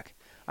bow back.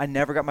 I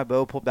never got my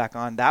bow pulled back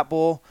on that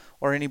bull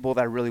or any bull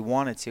that I really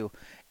wanted to.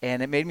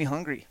 And it made me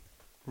hungry,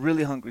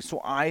 really hungry. So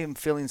I am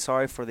feeling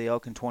sorry for the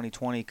elk in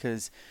 2020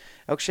 because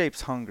Elk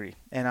Shape's hungry.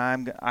 And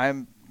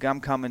I'm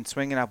coming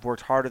swinging. I've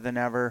worked harder than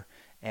ever.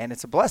 And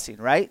it's a blessing,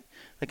 right?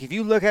 Like, if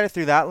you look at it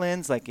through that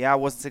lens, like, yeah, I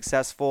wasn't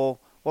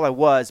successful. Well, I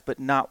was, but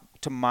not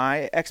to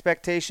my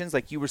expectations.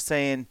 Like you were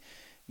saying,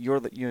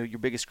 you're your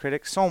biggest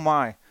critic. So am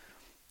I.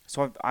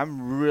 So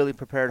I'm really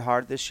prepared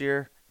hard this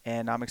year,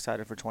 and I'm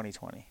excited for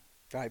 2020.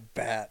 I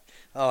bet.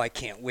 Oh, I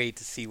can't wait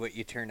to see what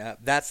you turn up.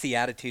 That's the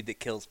attitude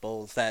that kills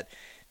bulls, that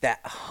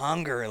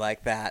hunger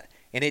like that.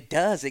 And it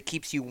does. It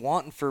keeps you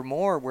wanting for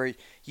more, where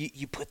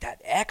you put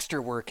that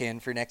extra work in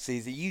for next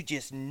season. You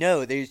just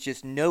know there's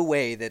just no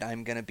way that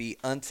I'm going to be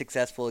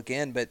unsuccessful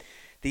again. But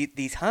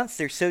these hunts,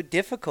 they're so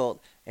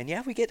difficult. And,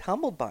 yeah, we get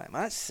humbled by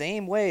them.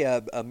 Same way,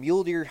 a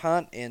mule deer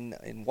hunt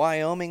in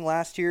Wyoming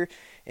last year,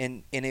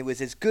 and it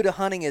was as good a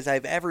hunting as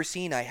I've ever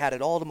seen. I had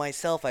it all to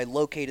myself. I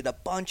located a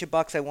bunch of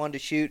bucks I wanted to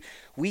shoot.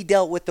 We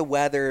dealt with the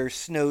weather,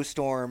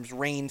 snowstorms,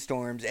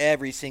 rainstorms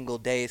every single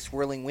day,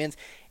 swirling winds,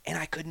 and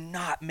I could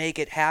not make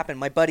it happen.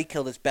 My buddy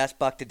killed his best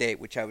buck to date,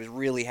 which I was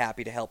really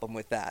happy to help him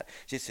with that.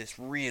 Just this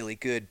really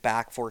good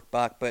back fork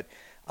buck, but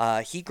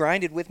he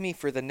grinded with me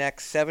for the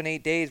next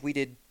 7-8 days. We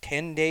did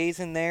 10 days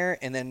in there,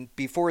 and then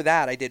before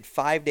that, I did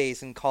 5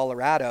 days in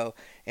Colorado.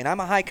 And I'm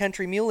a high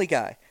country muley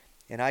guy,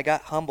 and I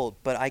got humbled,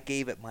 but I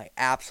gave it my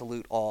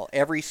absolute all.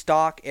 Every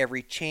stalk,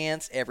 every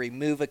chance, every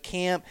move of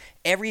camp,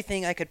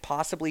 everything I could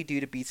possibly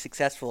do to be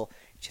successful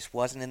just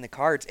wasn't in the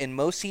cards. And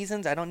most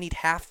seasons, I don't need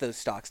half those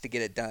stalks to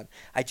get it done.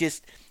 I'd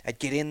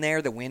get in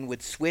there, the wind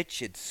would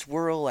switch, it'd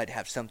swirl, I'd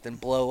have something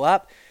blow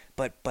up.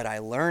 But I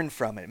learned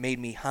from it. It made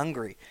me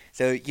hungry.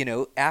 So,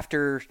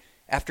 after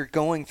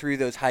going through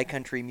those high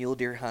country mule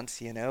deer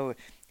hunts,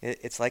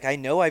 it's like I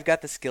know I've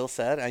got the skill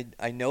set.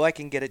 I know I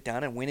can get it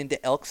done. I went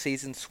into elk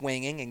season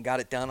swinging and got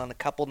it done on a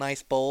couple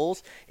nice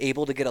bulls,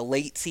 able to get a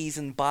late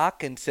season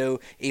buck, and so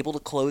able to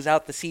close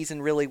out the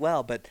season really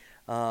well. But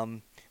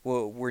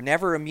we're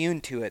never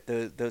immune to it.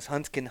 Those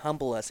hunts can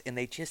humble us, and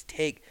they just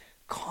take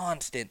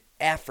constant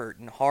effort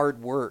and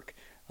hard work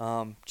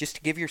just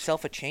to give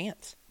yourself a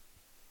chance.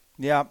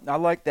 Yeah, I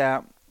like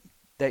that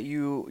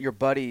your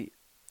buddy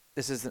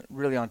this isn't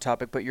really on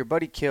topic, but your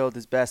buddy killed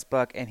his best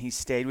buck and he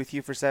stayed with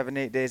you for 7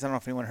 to 8 days. I don't know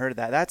if anyone heard of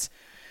that.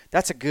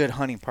 That's a good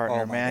hunting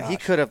partner, Oh, my man. He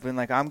gosh. could have been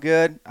like, I'm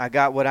good. I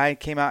got what I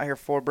came out here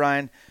for,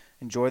 Brian.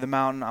 Enjoy the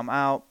mountain. I'm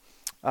out.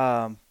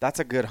 That's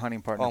a good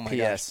hunting partner. Oh my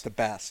gosh, the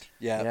best.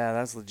 Yeah. Yeah,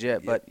 that's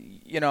legit. But,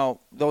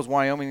 those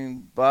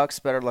Wyoming bucks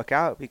better look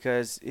out,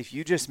 because if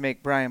you just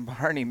make Brian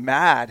Barney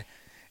mad,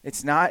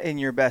 it's not in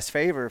your best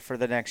favor for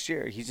the next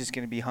year. He's just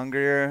going to be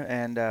hungrier,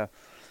 and the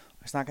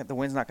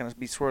wind's not going to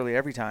be swirly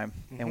every time.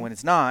 And when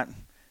it's not,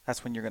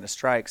 that's when you're going to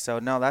strike. So,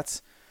 no,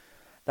 that's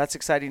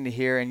exciting to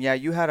hear. And, yeah,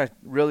 you had a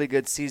really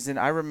good season.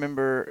 I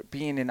remember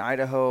being in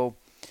Idaho.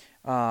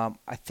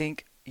 I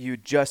think you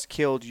just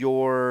killed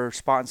your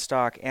spot and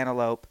stock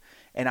antelope,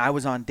 and I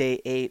was on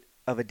day 8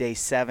 of a day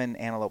 7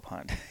 antelope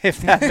hunt,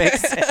 if that makes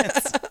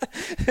sense.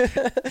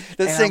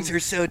 Those things are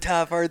so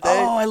tough, aren't they?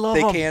 Oh, I love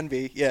they them. They can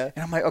be, yeah.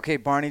 And I'm like, okay,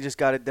 Barney just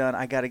got it done.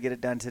 I got to get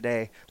it done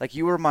today. Like,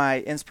 you were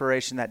my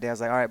inspiration that day. I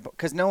was like, all right,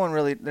 because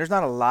there's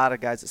not a lot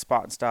of guys that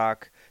spot and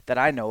stock that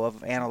I know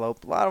of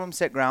antelope. A lot of them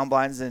set ground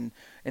blinds, and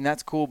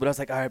that's cool. But I was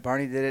like, all right,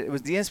 Barney did it. It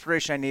was the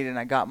inspiration I needed, and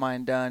I got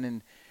mine done.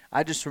 And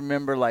I just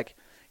remember, like,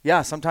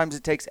 yeah, sometimes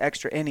it takes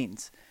extra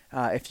innings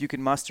if you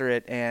can muster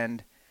it.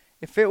 And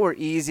if it were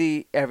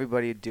easy,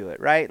 everybody would do it,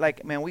 right?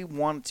 Like, man, we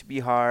want it to be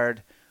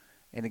hard.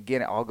 And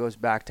again, it all goes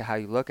back to how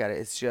you look at it.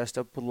 It's just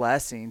a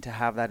blessing to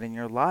have that in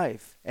your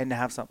life and to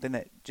have something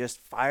that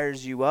just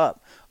fires you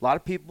up. A lot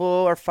of people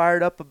are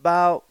fired up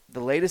about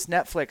the latest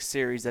Netflix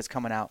series that's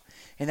coming out,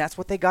 and that's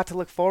what they got to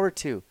look forward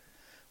to.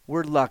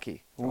 We're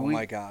lucky. Oh,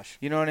 my gosh.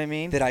 You know what I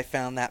mean? That I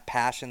found that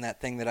passion,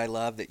 that thing that I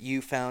love, that you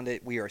found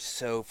it. We are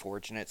so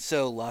fortunate,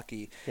 so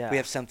lucky. Yeah. We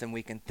have something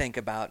we can think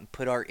about and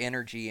put our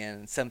energy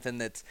in, something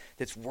that's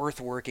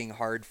worth working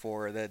hard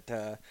for,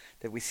 that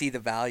we see the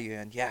value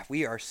in. Yeah,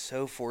 we are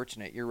so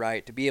fortunate. You're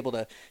right, to be able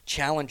to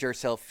challenge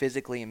ourselves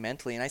physically and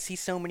mentally. And I see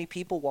so many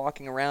people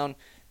walking around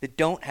that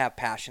don't have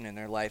passion in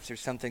their lives or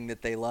something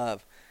that they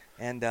love.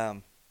 And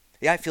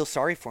I feel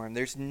sorry for them.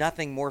 There's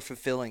nothing more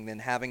fulfilling than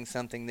having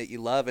something that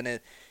you love, and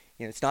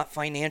it's not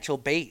financial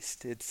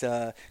based. It's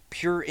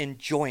pure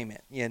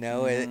enjoyment.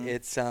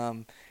 It's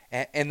and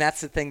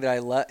that's the thing that I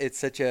love. It's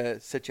such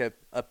a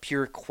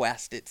pure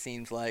quest, it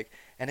seems like,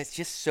 and it's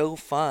just so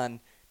fun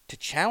to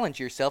challenge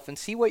yourself and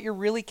see what you're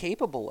really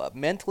capable of,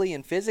 mentally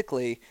and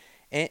physically,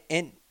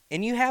 and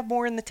you have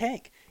more in the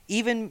tank.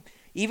 Even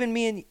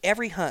me, in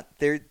every hunt,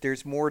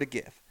 there's more to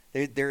give.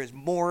 There is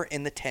more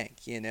in the tank,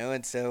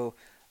 and so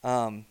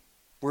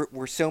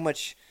we're so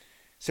much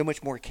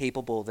more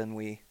capable than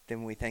we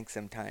think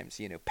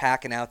sometimes.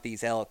 Packing out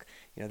these elk,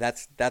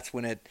 that's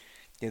when it,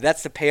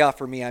 that's the payoff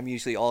for me. I'm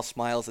usually all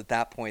smiles at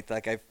that point,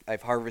 like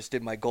I've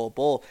harvested my gold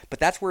bull. But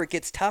that's where it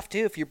gets tough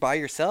too. If you're by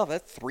yourself,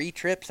 that's 3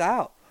 trips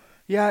out.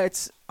 Yeah,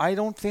 I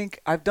don't think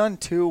I've done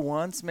 2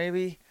 once,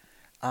 maybe.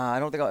 I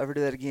don't think I'll ever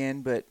do that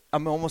again. But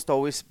I'm almost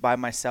always by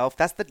myself.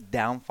 That's the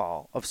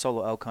downfall of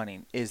solo elk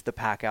hunting, is the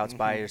pack outs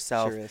by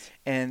yourself. Sure is.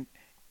 And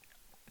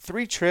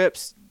 3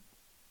 trips.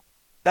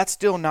 That's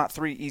still not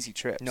 3 easy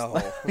trips. No,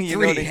 You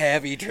know 3 what I mean?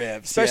 heavy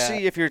trips.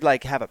 Especially if you're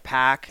like have a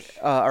pack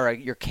or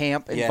your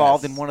camp Yes.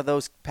 involved in one of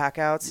those pack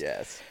outs.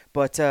 Yes.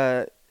 But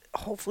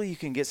hopefully you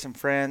can get some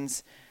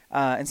friends.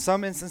 In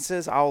some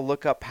instances, I'll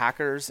look up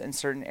packers in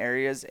certain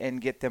areas and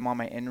get them on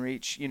my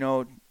inReach.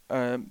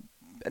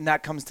 And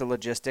that comes to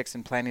logistics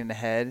and planning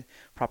ahead,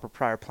 proper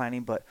prior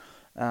planning. But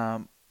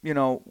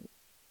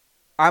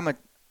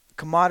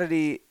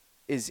commodity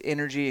is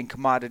energy and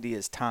commodity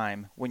is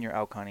time when you're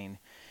elk hunting.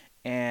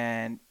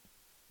 And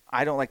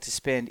I don't like to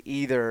spend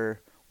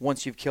either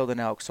once you've killed an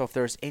elk. So if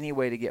there's any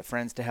way to get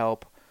friends to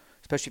help,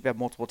 especially if you have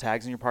multiple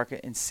tags in your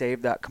pocket, and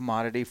save that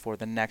commodity for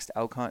the next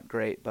elk hunt,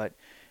 great. But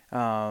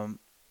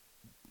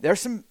there's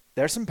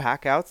some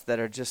pack outs that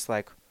are just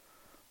like,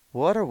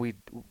 why are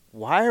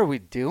we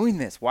doing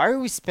this? Why are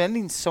we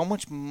spending so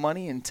much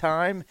money and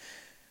time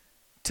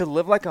to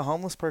live like a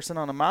homeless person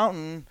on a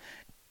mountain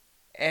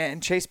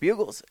and chase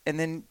bugles, and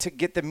then to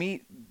get the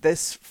meat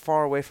this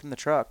far away from the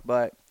truck?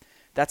 But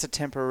that's a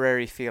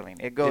temporary feeling.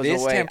 It goes It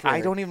is away. temporary.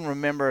 I don't even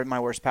remember my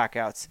worst pack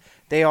outs.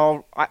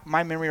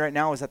 My memory right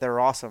now is that they were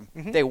awesome.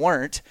 They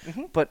weren't,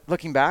 but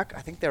looking back,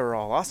 I think they were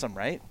all awesome,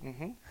 right?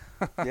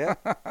 Yeah,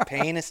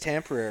 pain is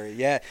temporary.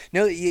 Yeah,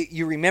 no,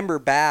 you remember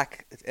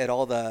back at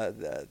all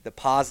the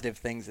positive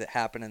things that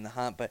happen in the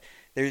hunt, but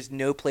there's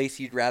no place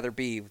you'd rather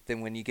be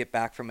than when you get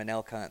back from an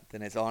elk hunt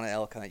than it's on an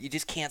elk hunt. You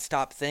just can't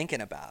stop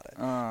thinking about it.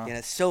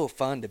 It's so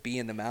fun to be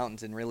in the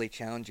mountains and really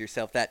challenge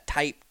yourself. That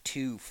type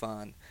 2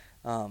 fun,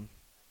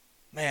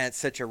 man, it's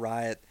such a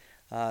riot.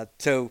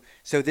 So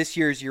this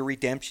year's your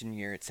redemption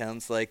year. It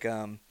sounds like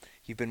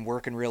you've been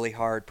working really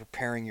hard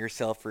preparing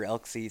yourself for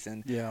elk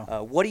season. Yeah.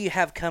 What do you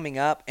have coming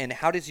up, and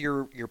how does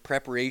your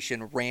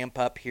preparation ramp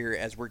up here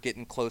as we're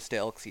getting close to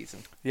elk season?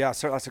 Yeah,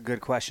 so that's a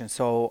good question.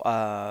 So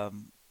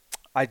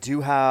I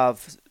do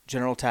have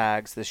general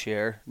tags this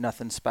year,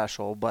 nothing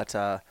special, but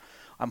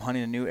I'm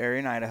hunting a new area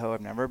in Idaho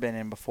I've never been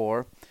in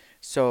before.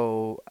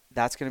 So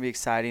that's going to be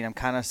exciting. I'm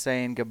kind of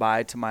saying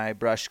goodbye to my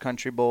brush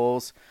country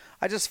bulls.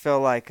 I just feel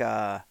like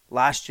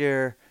last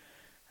year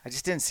I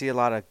just didn't see a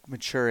lot of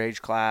mature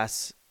age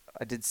class.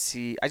 I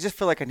just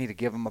feel like I need to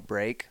give them a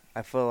break.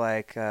 I feel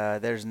like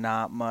there's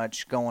not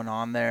much going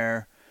on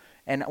there.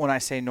 And when I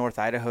say North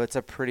Idaho, it's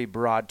a pretty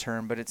broad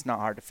term, but it's not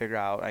hard to figure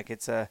out. Like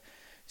it's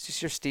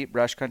just your steep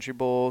brush country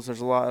bowls. There's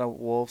a lot of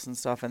wolves and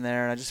stuff in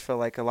there. And I just feel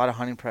like a lot of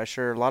hunting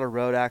pressure, a lot of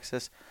road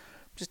access.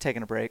 I'm just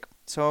taking a break.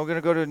 So I'm going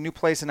to go to a new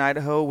place in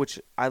Idaho, which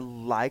I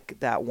like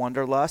that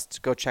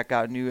wanderlust. Go check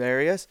out new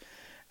areas.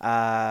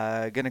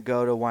 Going to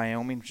go to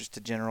Wyoming, just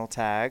a general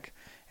tag.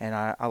 And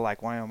I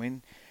like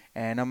Wyoming.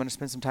 And I'm going to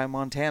spend some time in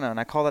Montana. And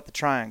I call that the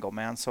triangle,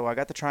 man. So I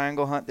got the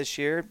triangle hunt this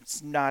year.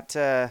 It's not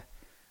a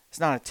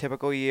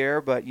typical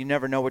year, but you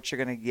never know what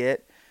you're going to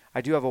get.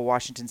 I do have a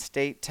Washington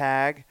State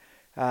tag.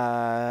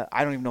 I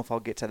don't even know if I'll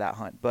get to that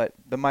hunt, but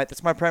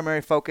that's my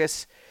primary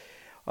focus.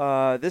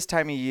 This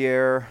time of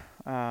year,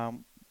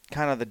 kind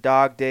of the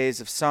dog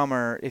days of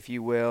summer, if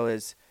you will,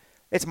 it's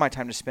my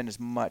time to spend as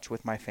much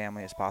with my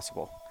family as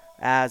possible.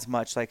 As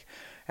much. Like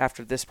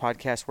after this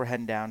podcast, we're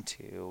heading down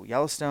to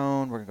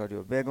Yellowstone. We're going to go do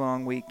a big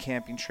long week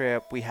camping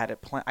trip.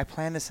 I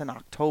planned this in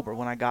October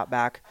when I got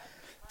back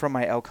from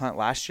my elk hunt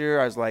last year.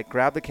 I was like,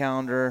 grab the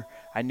calendar.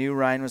 I knew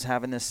Ryan was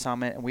having this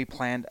summit, and we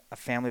planned a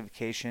family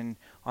vacation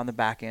on the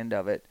back end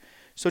of it.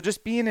 So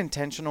just being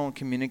intentional and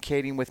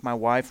communicating with my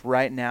wife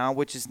right now,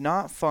 which is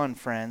not fun,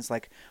 friends.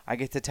 Like I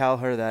get to tell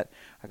her that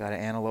I got an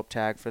antelope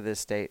tag for this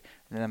state,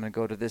 and then I'm going to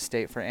go to this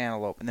state for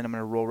antelope, and then I'm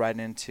going to roll right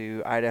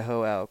into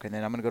Idaho elk, and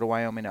then I'm going to go to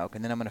Wyoming elk,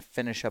 and then I'm going to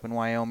finish up in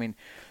Wyoming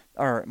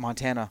or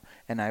Montana,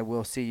 and I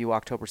will see you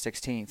October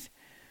 16th.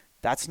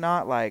 That's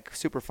not like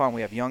super fun.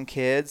 We have young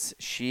kids.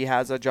 She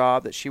has a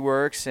job that she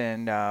works,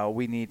 and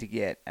we need to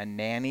get a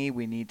nanny.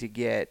 We need to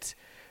get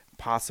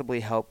possibly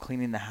help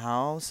cleaning the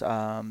house.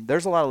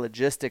 There's a lot of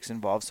logistics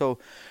involved. So,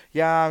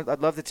 yeah, I'd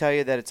love to tell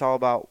you that it's all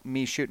about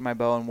me shooting my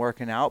bow and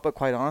working out. But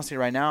quite honestly,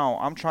 right now,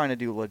 I'm trying to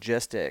do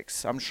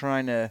logistics. I'm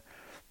trying to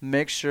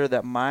make sure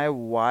that my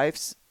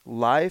wife's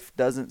life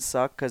doesn't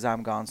suck because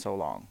I'm gone so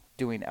long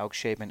doing elk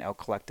shape and elk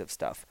collective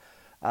stuff.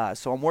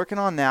 So I'm working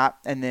on that.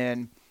 And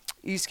then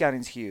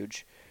e-scouting's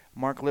huge.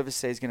 Mark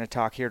Livesey is going to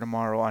talk here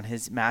tomorrow on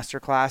his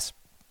masterclass.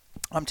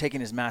 I'm taking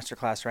his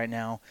masterclass right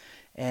now.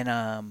 And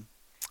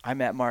I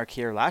met Mark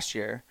here last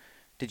year.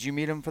 Did you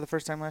meet him for the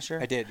first time last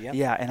year? I did, yeah.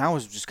 Yeah, and I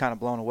was just kind of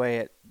blown away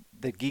at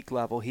the geek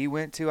level he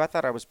went to. I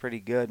thought I was pretty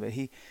good, but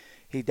he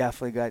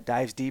definitely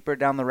dives deeper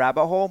down the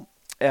rabbit hole.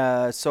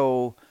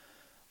 So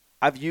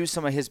I've used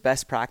some of his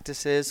best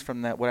practices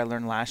from what I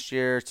learned last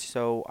year.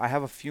 So I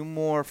have a few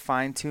more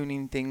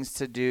fine-tuning things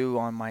to do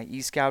on my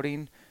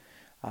e-scouting.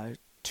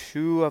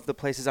 2 of the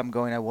places I'm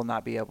going I will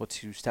not be able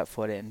to step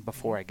foot in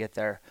before I get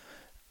there.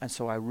 And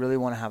so I really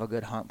want to have a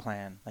good hunt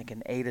plan, like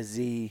an A to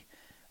Z,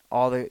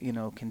 all the,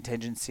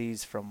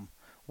 contingencies from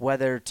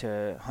weather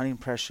to hunting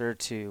pressure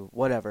to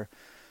whatever.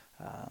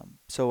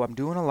 So I'm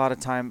doing a lot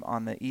of time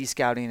on the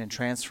e-scouting and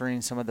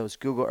transferring some of those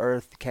Google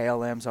Earth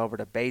KLMs over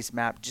to Base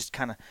Map, just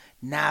kind of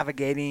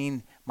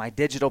navigating my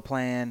digital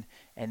plan,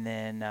 and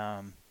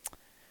then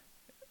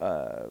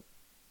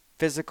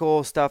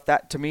physical stuff.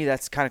 That to me,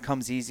 that's kind of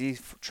comes easy.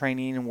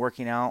 Training and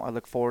working out, I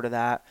look forward to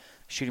that.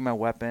 Shooting my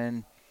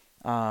weapon.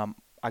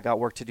 I got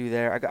work to do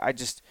there. I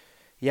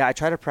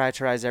try to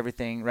prioritize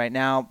everything. Right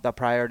now, the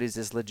priorities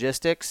is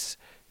logistics,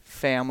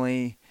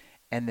 family,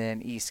 and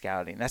then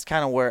e-scouting. That's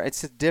kind of where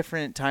it's a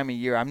different time of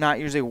year. I'm not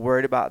usually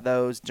worried about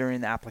those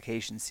during the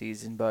application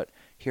season, but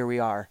here we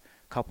are,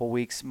 a couple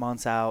weeks,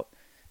 months out,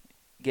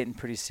 getting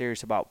pretty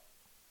serious about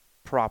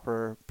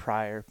proper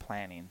prior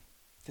planning.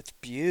 That's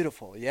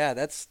beautiful. Yeah,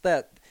 that's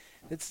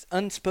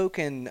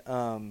unspoken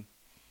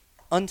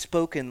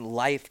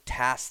life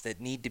tasks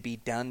that need to be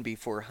done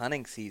before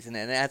hunting season.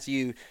 And as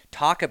you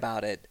talk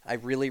about it, I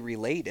really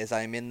relate as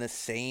I'm in the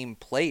same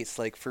place.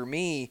 Like for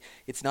me,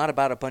 it's not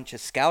about a bunch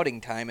of scouting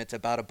time, it's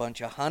about a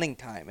bunch of hunting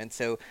time. And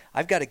so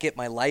I've got to get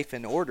my life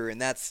in order, and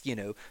that's,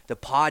 the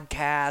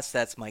podcast,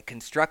 that's my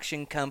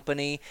construction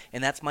company,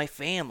 and that's my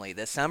family.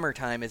 The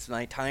summertime is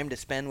my time to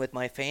spend with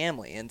my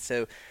family. And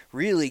so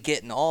really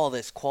getting all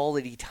this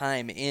quality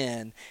time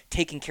in,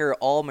 taking care of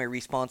all my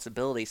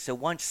responsibilities. So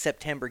once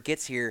September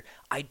gets here,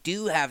 I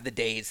do have the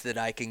days that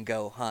I can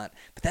go hunt.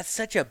 But that's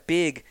such a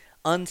big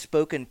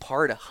unspoken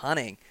part of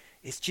hunting.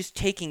 It's just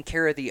taking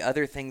care of the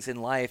other things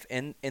in life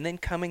and then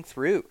coming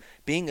through,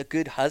 being a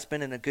good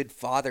husband and a good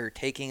father,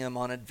 taking them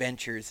on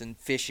adventures and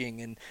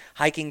fishing and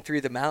hiking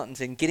through the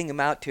mountains and getting them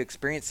out to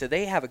experience so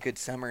they have a good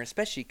summer,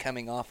 especially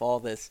coming off all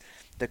this,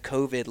 the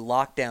COVID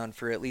lockdown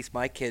for at least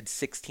my kids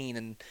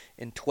 16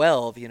 and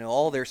 12.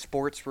 All their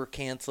sports were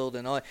canceled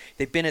and all.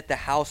 They've been at the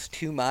house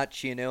too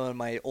much, and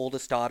my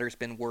oldest daughter's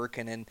been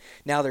working, and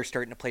now they're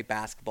starting to play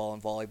basketball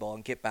and volleyball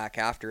and get back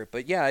after it.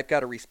 But yeah, I've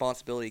got a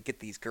responsibility to get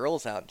these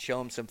girls out and show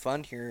them some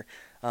fun here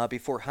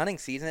before hunting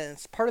season. And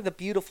it's part of the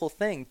beautiful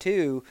thing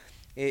too,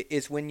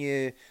 is when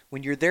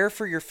you're there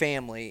for your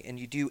family and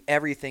you do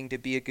everything to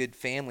be a good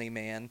family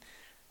man.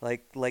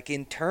 Like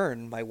in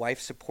turn, my wife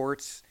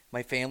supports,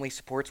 my family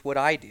supports what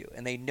I do,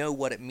 and they know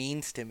what it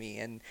means to me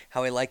and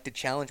how I like to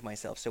challenge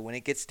myself. So when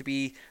it gets to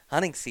be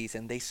hunting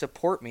season, they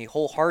support me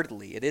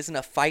wholeheartedly. It isn't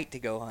a fight to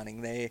go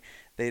hunting. They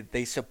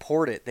They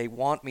support it. They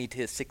want me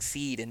to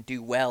succeed and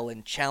do well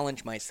and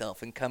challenge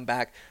myself and come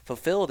back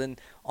fulfilled. And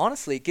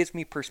honestly, it gives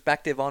me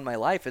perspective on my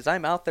life as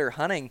I'm out there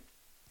hunting.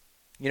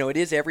 You know, it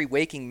is every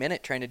waking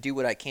minute trying to do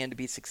what I can to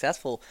be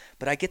successful,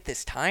 but I get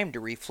this time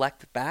to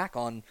reflect back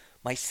on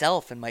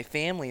myself and my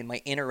family and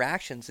my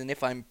interactions, and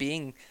if I'm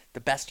being the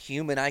best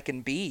human I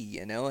can be,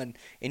 you know, and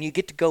you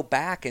get to go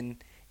back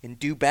and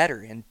do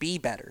better and be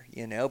better,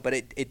 you know, but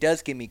it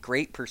does give me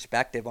great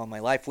perspective on my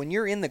life. When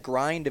you're in the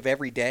grind of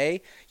every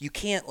day, you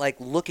can't like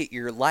look at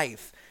your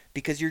life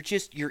because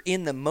you're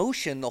in the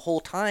motion the whole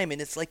time, and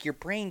it's like your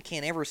brain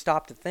can't ever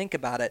stop to think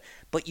about it,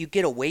 but you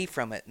get away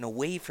from it and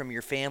away from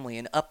your family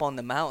and up on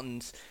the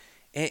mountains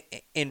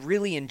and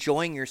really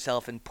enjoying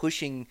yourself and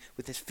pushing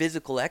with this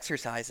physical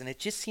exercise, and it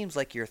just seems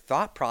like your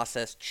thought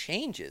process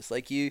changes.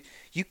 Like you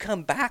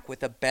come back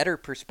with a better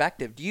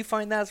perspective. Do you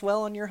find that as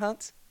well on your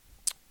hunts?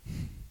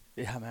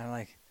 Yeah, man,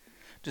 like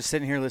just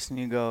sitting here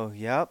listening, you go,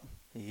 yep.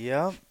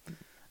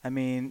 I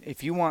mean,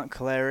 if you want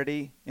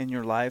clarity in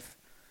your life,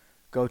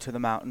 go to the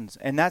mountains.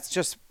 And that's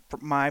just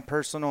my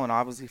personal, and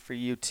obviously for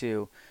you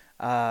too.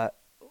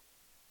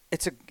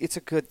 It's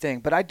a good thing.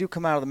 But I do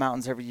come out of the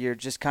mountains every year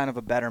just kind of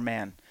a better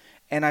man.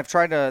 And I've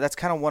tried to, that's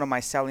kind of one of my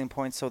selling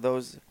points. So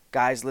those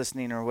guys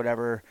listening or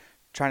whatever,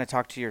 trying to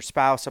talk to your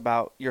spouse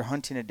about your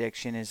hunting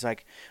addiction is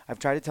like, I've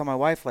tried to tell my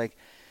wife, like,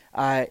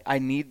 I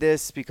need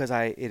this because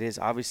it is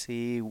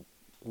obviously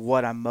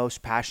what I'm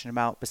most passionate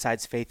about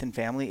besides faith and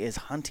family is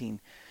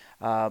hunting.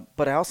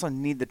 But I also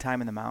need the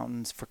time in the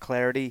mountains for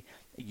clarity.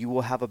 You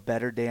will have a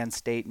better Dan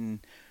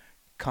Staton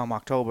come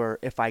October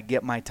if I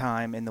get my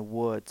time in the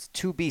woods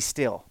to be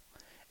still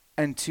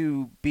and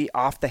to be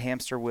off the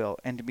hamster wheel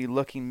and to be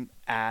looking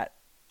at,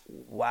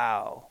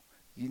 wow,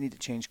 you need to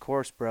change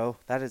course, bro.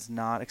 That is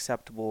not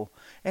acceptable.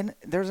 And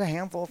there's a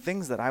handful of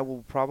things that I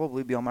will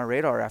probably be on my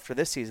radar after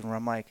this season where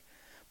I'm like,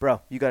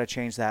 bro, you got to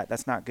change that.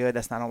 That's not good.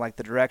 That's not, I don't like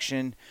the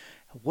direction.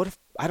 What if,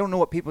 I don't know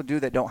what people do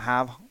that don't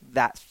have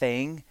that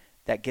thing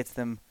that gets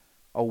them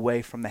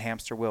away from the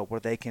hamster wheel where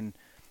they can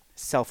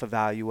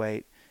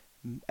self-evaluate,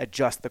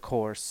 adjust the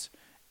course,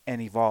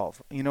 and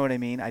evolve. You know what I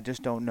mean? I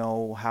just don't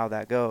know how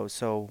that goes.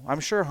 So I'm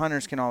sure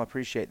hunters can all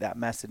appreciate that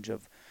message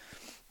of,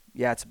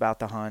 yeah, it's about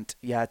the hunt.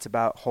 Yeah, it's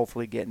about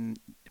hopefully getting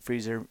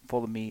freezer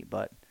full of meat,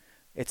 but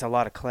it's a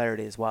lot of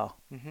clarity as well.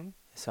 Mm-hmm.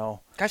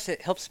 So, gosh,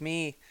 it helps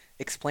me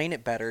explain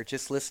it better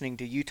just listening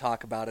to you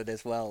talk about it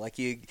as well. Like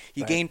you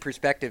Right. gain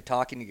perspective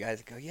talking to you guys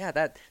and go, yeah,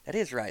 that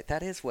is right.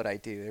 That is what I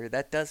do, or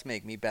that does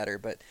make me better.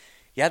 But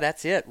yeah,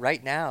 that's it.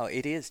 Right now,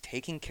 it is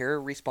taking care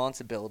of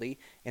responsibility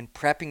and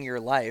prepping your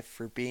life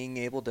for being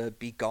able to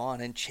be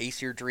gone and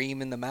chase your dream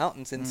in the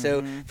mountains. And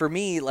so for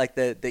me, like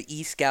the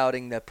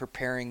e-scouting, the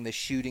preparing, the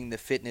shooting, the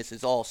fitness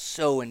is all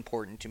so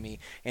important to me.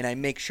 And I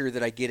make sure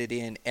that I get it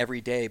in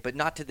every day, but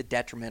not to the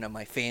detriment of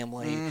my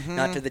family,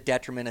 not to the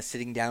detriment of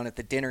sitting down at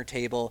the dinner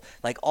table.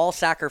 Like I'll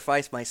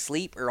sacrifice my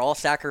sleep or I'll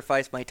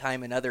sacrifice my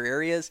time in other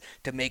areas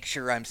to make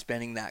sure I'm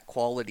spending that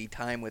quality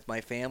time with my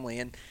family.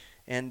 And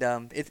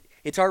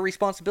it's our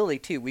responsibility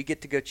too. We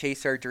get to go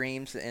chase our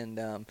dreams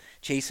and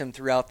chase them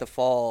throughout the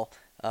fall.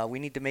 We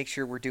need to make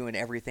sure we're doing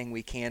everything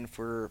we can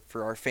for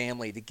our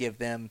family to give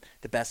them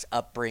the best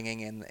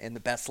upbringing and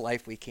the best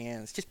life we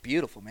can. It's just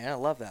beautiful, man. I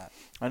love that.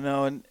 I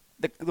know, and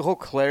the whole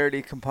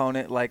clarity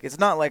component, like it's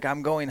not like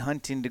I'm going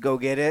hunting to go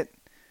get it.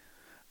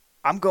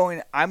 I'm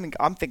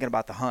thinking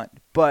about the hunt,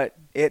 but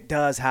it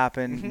does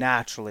happen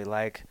naturally.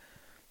 Like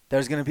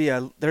there's gonna be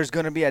a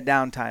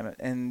downtime,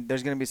 and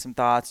there's gonna be some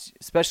thoughts.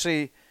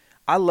 Especially,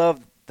 I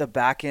love the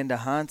back end of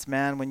hunts,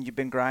 man. When you've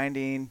been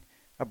grinding,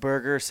 a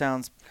burger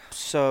sounds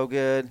so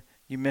good.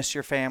 You miss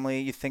your family.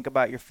 You think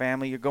about your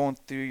family. You're going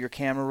through your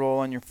camera roll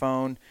on your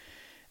phone.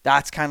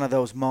 That's kind of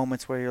those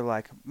moments where you're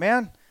like,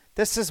 man,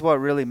 this is what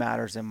really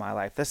matters in my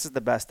life. This is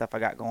the best stuff I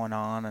got going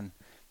on, and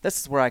this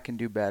is where I can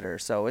do better.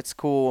 So it's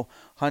cool.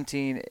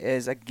 Hunting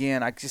is,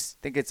 again, I just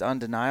think it's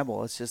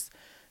undeniable.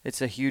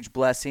 It's a huge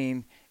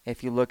blessing.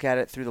 If you look at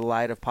it through the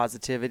light of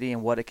positivity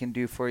and what it can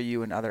do for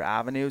you in other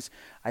avenues,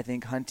 I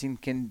think hunting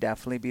can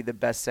definitely be the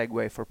best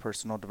segue for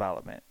personal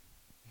development.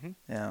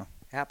 Mm-hmm. Yeah.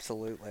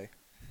 Absolutely.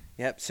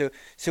 Yep. So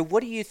what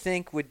do you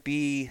think would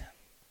be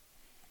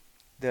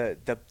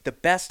the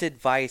best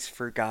advice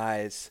for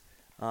guys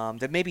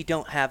that maybe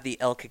don't have the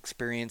elk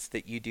experience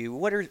that you do?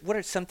 What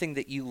are something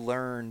that you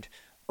learned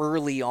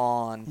early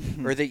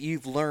on or that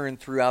you've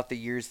learned throughout the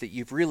years that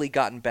you've really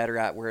gotten better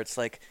at, where it's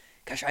like,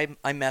 gosh,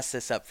 I messed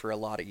this up for a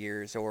lot of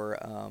years, or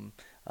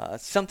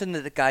something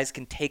that the guys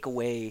can take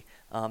away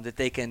that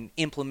they can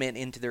implement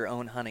into their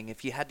own hunting?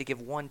 If you had to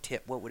give one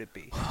tip, what would it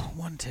be?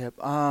 One tip.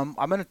 I'm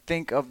going to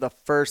think of the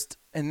first,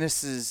 and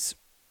this is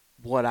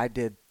what I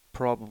did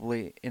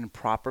probably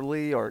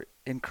improperly or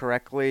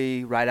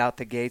incorrectly right out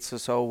the gate.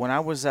 So when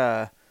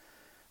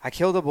I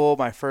killed a bull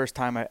my first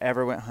time I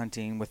ever went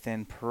hunting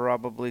within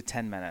probably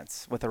 10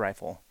 minutes with a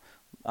rifle.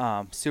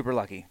 Super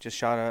lucky. Just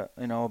shot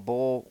a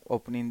bull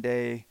opening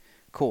day.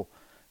 Cool.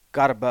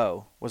 Got a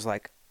bow. Was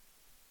like,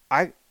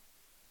 I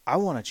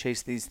want to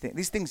chase these things.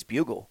 These things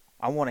bugle.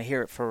 I want to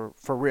hear it for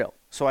real.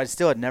 So I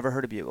still had never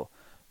heard a bugle.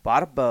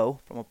 bought a bow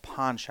from a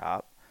pawn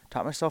shop,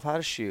 taught myself how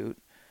to shoot,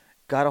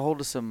 got a hold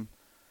of some,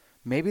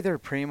 maybe they're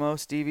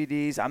Primos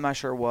DVDs, I'm not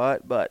sure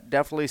what, but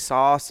definitely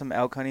saw some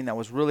elk hunting that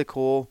was really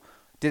cool.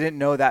 Didn't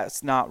know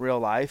that's not real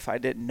life. I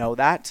didn't know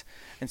that.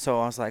 And so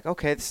I was like,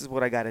 okay, this is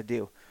what I got to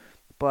do.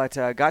 But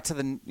got to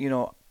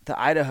the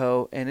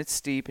Idaho, and it's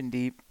steep and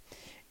deep,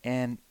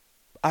 and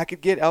I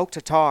could get elk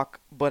to talk,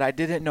 but I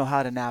didn't know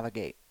how to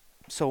navigate.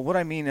 So what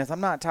I mean is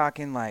I'm not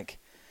talking like,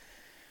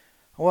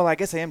 well, I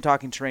guess I am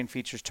talking terrain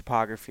features,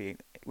 topography,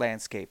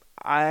 landscape.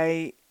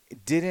 I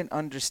didn't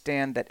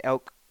understand that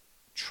elk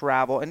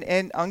travel, and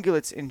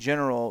ungulates in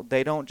general,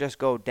 they don't just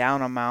go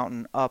down a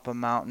mountain, up a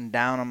mountain,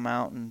 down a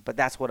mountain, but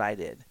that's what I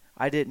did.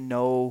 I didn't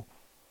know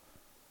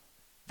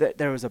that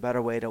there was a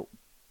better way to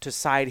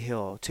side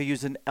hill, to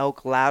use an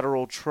elk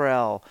lateral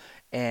trail.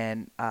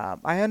 And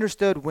I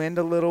understood wind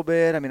a little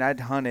bit. I mean,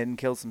 I'd hunted and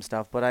killed some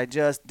stuff, but I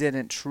just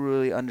didn't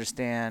truly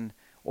understand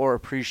or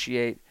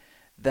appreciate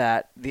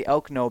that the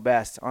elk know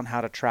best on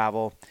how to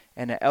travel,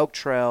 and an elk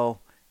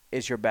trail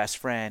is your best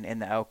friend in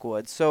the elk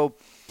woods. So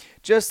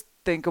just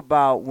think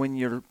about when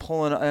you're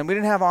pulling, and we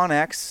didn't have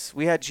OnX.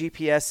 We had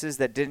GPSs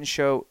that didn't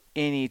show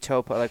any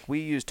topo. Like, we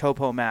used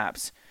topo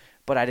maps,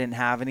 but I didn't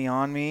have any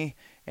on me,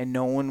 and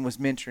no one was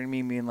mentoring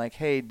me, being like,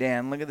 hey,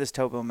 Dan, look at this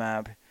topo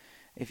map.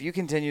 If you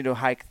continue to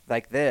hike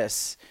like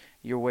this,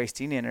 you're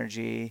wasting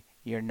energy,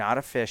 you're not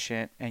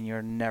efficient, and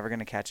you're never going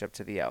to catch up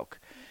to the elk.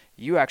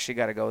 You actually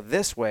got to go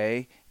this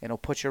way, and it'll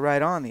put you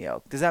right on the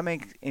elk. Does that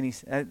make any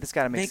sense? This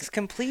got to make Makes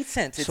complete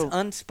sense. It's So-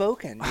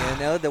 unspoken,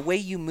 the way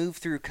you move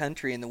through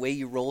country and the way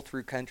you roll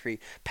through country,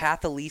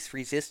 path of least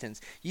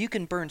resistance. You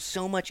can burn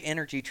so much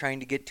energy trying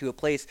to get to a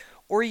place,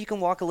 or you can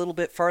walk a little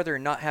bit farther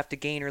and not have to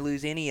gain or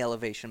lose any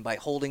elevation by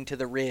holding to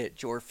the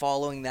ridge or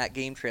following that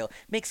game trail.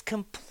 Makes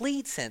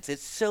complete sense.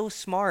 It's so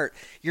smart.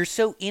 You're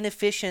so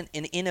inefficient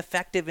and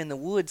ineffective in the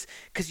woods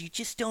because you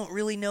just don't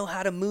really know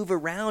how to move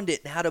around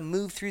it and how to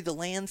move through the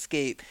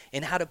landscape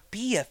and how to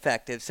be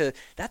effective. So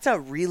that's a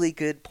really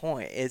good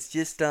point. It's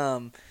just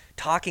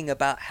talking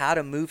about how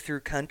to move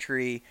through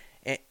country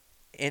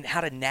and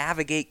how to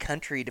navigate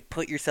country to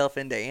put yourself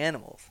into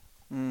animals.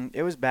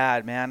 It was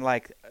bad, man.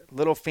 Like,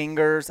 little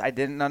fingers, I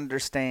didn't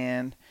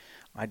understand.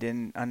 I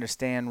didn't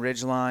understand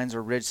ridge lines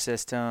or ridge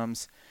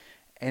systems.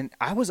 And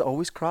I was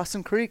always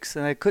crossing creeks,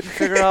 and I couldn't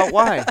figure out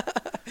why.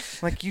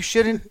 Like, you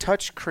shouldn't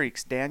touch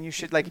creeks, Dan. You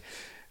should, like,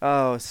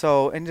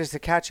 and just to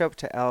catch up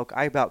to elk,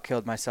 I about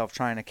killed myself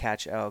trying to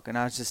catch elk, and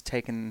I was just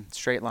taking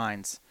straight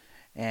lines,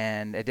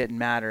 and it didn't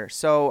matter.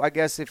 So I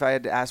guess if I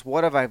had to ask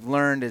what have I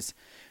learned is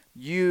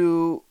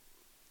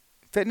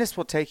fitness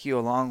will take you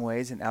a long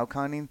ways in elk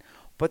hunting,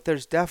 but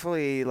there's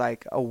definitely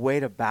like a way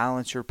to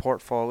balance your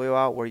portfolio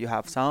out where you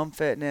have some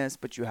fitness,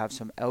 but you have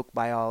some elk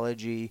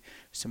biology,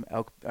 some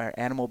elk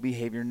animal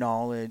behavior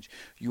knowledge.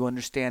 You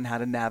understand how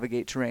to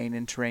navigate terrain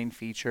and terrain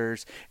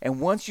features.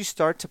 And once you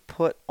start to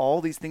put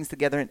all these things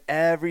together and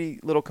every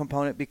little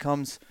component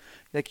becomes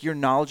like you're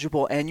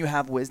knowledgeable and you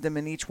have wisdom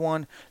in each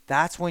one,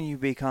 that's when you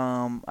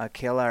become a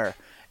killer.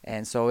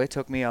 And so it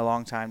took me a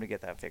long time to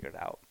get that figured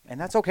out. And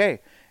that's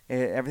okay.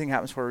 Everything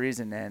happens for a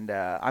reason, and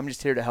I'm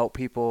just here to help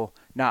people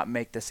not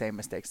make the same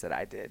mistakes that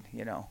I did,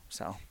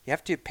 so. You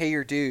have to pay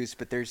your dues,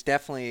 but there's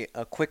definitely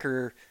a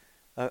quicker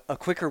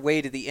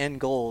way to the end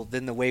goal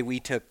than the way we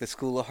took the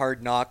School of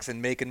Hard Knocks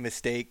and making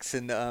mistakes,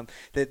 and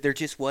that there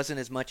just wasn't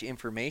as much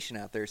information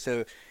out there.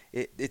 So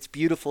it's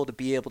beautiful to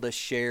be able to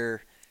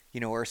share,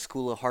 our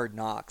School of Hard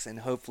Knocks and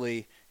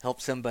hopefully help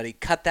somebody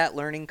cut that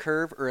learning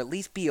curve or at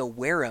least be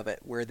aware of it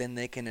where then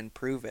they can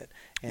improve it.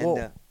 And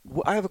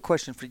well, I have a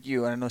question for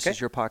you, and I know this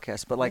is your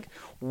podcast, but like,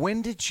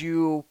 when did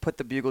you put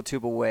the bugle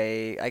tube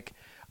away? Like,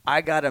 I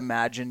gotta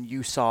imagine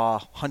you saw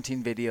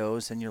hunting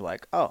videos and you're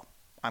like, oh,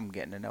 I'm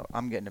getting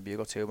a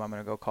bugle tube. I'm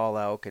gonna go call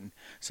elk. And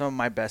some of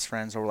my best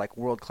friends are like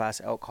world-class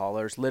elk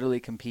callers, literally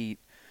compete.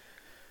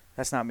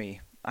 That's not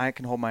me. I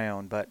can hold my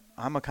own, but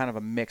I'm a kind of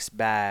a mixed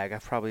bag.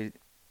 I've probably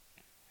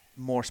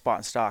more spot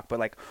and stock, but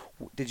like,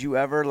 did you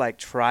ever like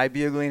try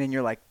bugling and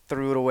you're like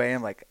threw it away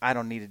and like, I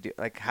don't need to do,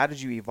 like, how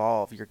did you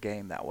evolve your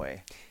game that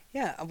way?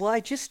 Yeah, well,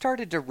 I just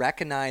started to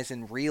recognize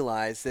and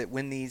realize that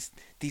when these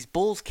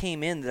bulls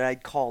came in that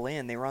I'd call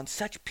in, they were on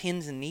such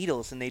pins and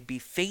needles and they'd be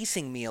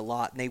facing me a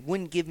lot and they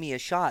wouldn't give me a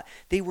shot.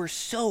 They were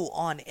so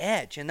on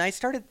edge. And I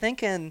started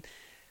thinking,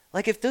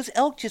 like, if those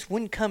elk just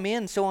wouldn't come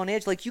in so on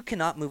edge, like, you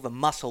cannot move a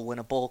muscle when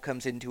a bull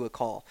comes into a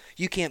call.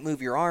 You can't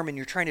move your arm, and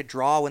you're trying to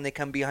draw when they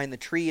come behind the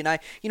tree. And I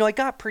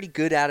got pretty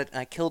good at it, and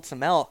I killed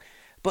some elk.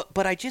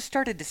 But I just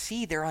started to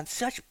see they're on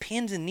such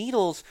pins and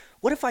needles.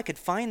 What if I could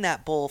find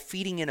that bull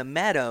feeding in a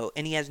meadow,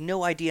 and he has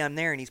no idea I'm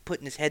there, and he's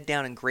putting his head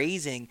down and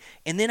grazing,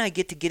 and then I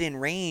get in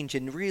range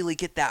and really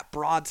get that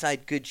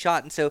broadside good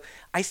shot. And so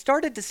I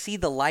started to see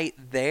the light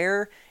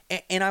there,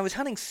 and I was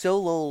hunting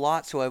solo a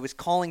lot, so I was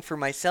calling for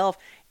myself,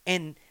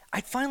 and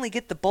I'd finally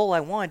get the bull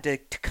I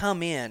wanted to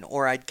come in,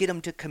 or I'd get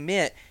him to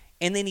commit,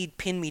 and then he'd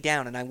pin me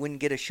down and I wouldn't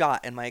get a shot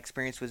and my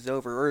experience was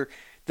over. Or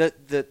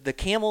the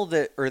camel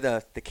that, or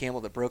the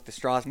camel that broke the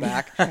straw's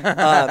back,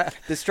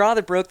 the straw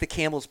that broke the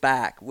camel's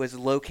back was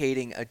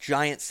locating a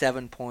giant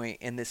 7-point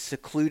in this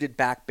secluded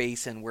back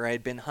basin where I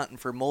had been hunting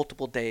for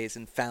multiple days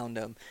and found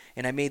him.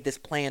 And I made this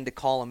plan to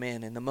call him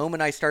in. And the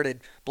moment I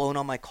started blowing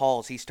on my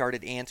calls, he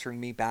started answering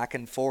me back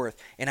and forth.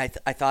 And I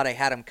thought I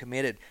had him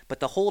committed. But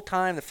the whole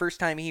time, the first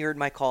time he heard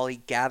my call, he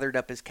gathered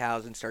up his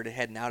cows and started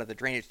heading out of the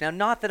drainage. Now,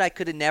 not that I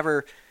couldn't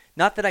ever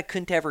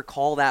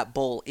call that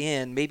bull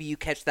in. Maybe you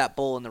catch that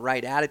bull in the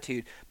right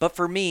attitude. But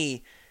for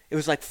me, it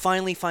was like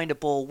finally find a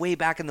bull way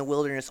back in the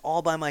wilderness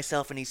all by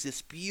myself, and he's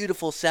this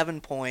beautiful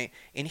 7-point.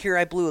 And here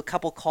I blew a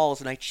couple calls,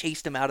 and I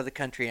chased him out of the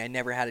country. I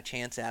never had a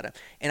chance at him.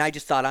 And I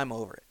just thought, I'm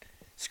over it.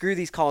 Screw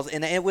these calls.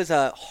 And it was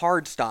a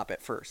hard stop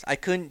at first. I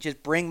couldn't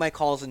just bring my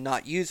calls and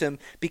not use them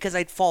because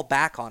I'd fall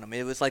back on them.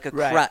 It was like a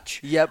crutch.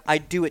 Yep.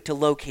 I'd do it to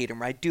locate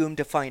him, or I'd do him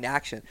to find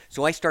action.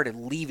 So I started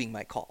leaving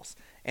my calls.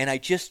 And I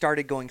just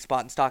started going spot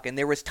and stock. And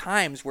there was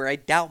times where I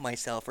doubt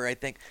myself, or I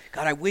think,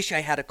 God, I wish I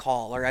had a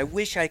call, or I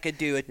wish I could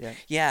do it.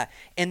 Yeah.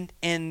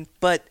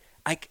 But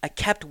I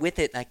kept with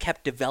it, and I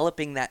kept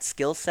developing that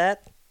skill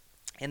set.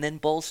 And then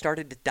bulls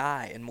started to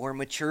die, and more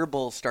mature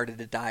bulls started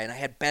to die. And I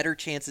had better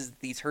chances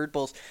at these herd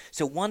bulls.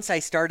 So once I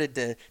started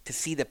to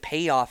see the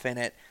payoff in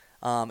it,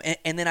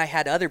 and then I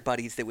had other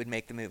buddies that would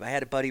make the move. I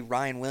had a buddy,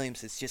 Ryan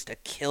Williams, that's just a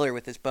killer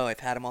with his bow. I've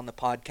had him on the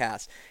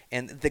podcast.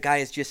 And the guy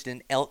is just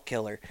an elk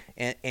killer.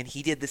 And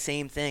he did the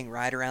same thing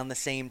right around the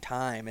same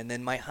time. And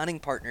then my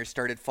hunting partners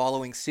started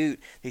following suit.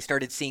 They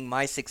started seeing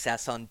my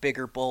success on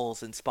bigger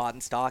bulls and spot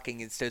and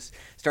stalking, and just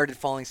started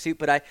following suit.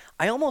 But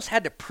I almost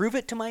had to prove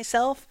it to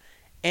myself.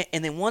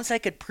 And then once I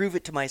could prove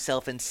it to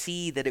myself and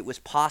see that it was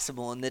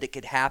possible and that it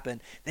could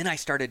happen, then I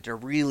started to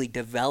really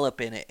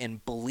develop in it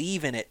and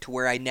believe in it to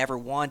where I never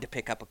wanted to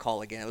pick up a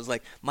call again. It was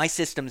like, my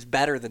system's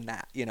better than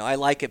that. I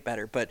like it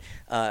better. But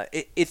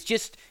it's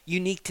just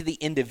unique to the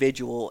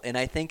individual, and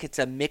I think it's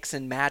a mix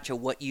and match of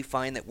what you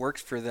find that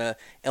works for the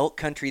elk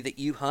country that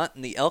you hunt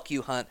and the elk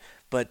you hunt,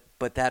 but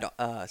that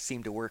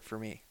seemed to work for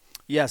me.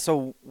 Yeah,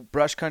 so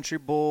brush country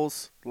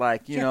bulls,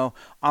 like, you know,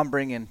 I'm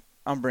bringing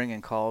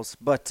calls,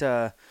 but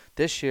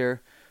this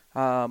year,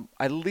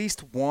 at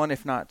least one,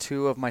 if not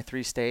two, of my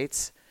 3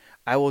 states,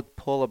 I will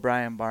pull a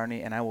Brian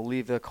Barney and I will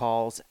leave the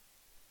calls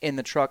in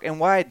the truck. And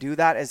why I do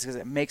that is because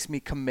it makes me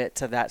commit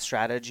to that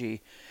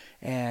strategy.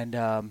 And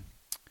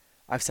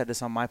I've said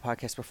this on my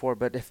podcast before,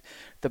 but if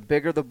the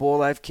bigger the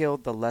bull I've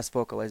killed, the less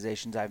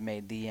vocalizations I've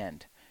made. The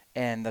end.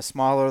 And the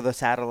smaller the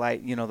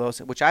satellite, those,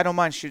 which I don't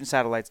mind shooting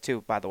satellites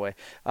too, by the way.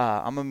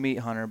 I'm a meat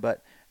hunter,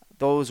 but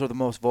those are the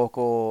most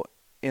vocal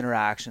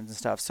interactions and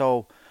stuff.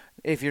 So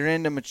if you're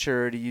into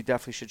maturity, you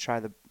definitely should try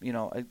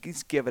at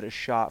least give it a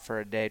shot for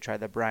a day. Try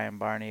the Brian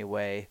Barney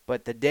way.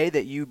 But the day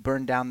that you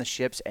burned down the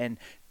ships and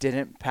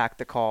didn't pack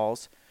the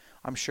calls,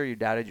 I'm sure you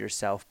doubted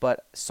yourself.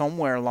 But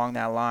somewhere along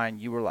that line,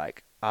 you were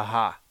like,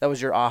 aha. That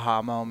was your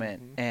aha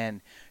moment. Mm-hmm.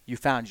 And you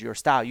found your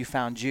style. You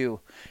found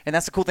you. And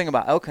that's the cool thing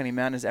about elk hunting,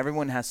 man, is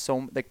everyone has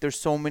there's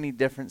so many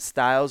different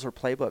styles or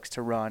playbooks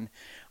to run.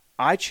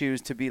 I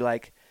choose to be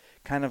like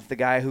kind of the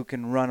guy who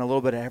can run a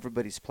little bit of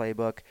everybody's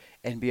playbook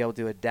and be able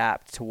to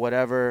adapt to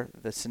whatever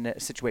the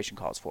situation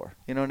calls for.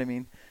 You know what I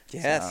mean?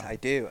 Yes, I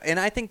do. And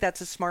I think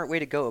that's a smart way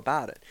to go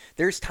about it.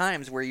 There's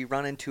times where you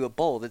run into a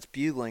bull that's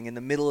bugling in the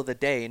middle of the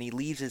day, and he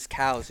leaves his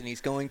cows and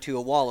he's going to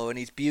a wallow and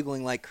he's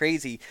bugling like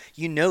crazy.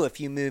 If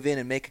you move in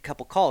and make a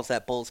couple calls,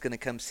 that bull's going to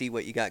come see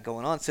what you got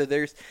going on. So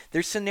there's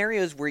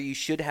scenarios where you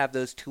should have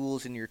those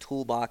tools in your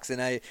toolbox. And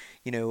I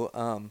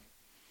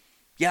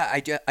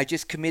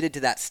just committed to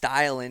that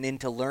style and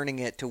into learning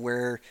it to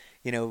where,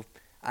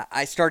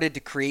 I started to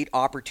create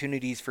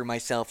opportunities for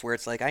myself where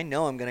it's like, I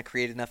know I'm going to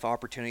create enough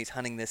opportunities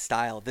hunting this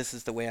style. This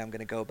is the way I'm going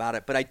to go about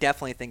it. But I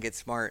definitely think it's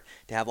smart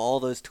to have all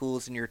those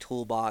tools in your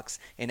toolbox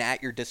and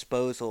at your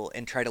disposal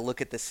and try to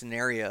look at the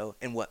scenario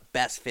and what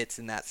best fits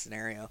in that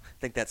scenario. I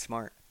think that's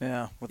smart.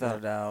 Yeah, without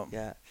a doubt.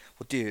 Yeah.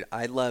 Well, dude,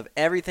 I love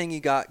everything you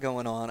got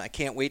going on. I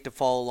can't wait to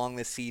follow along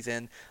this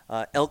season.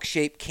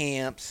 Elk-shaped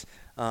camps.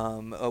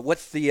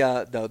 What's the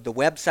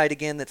website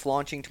again that's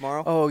launching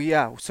tomorrow? Oh,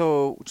 yeah.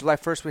 So July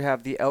 1st, we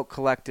have the Elk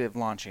Collective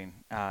launching.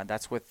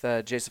 That's with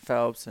Jason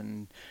Phelps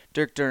and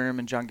Dirk Durham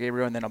and John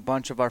Gabriel, and then a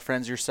bunch of our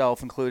friends,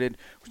 yourself included.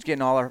 We're just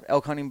getting all our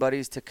elk hunting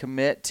buddies to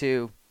commit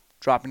to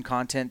dropping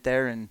content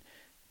there and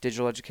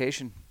digital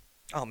education.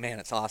 Oh, man,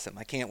 it's awesome.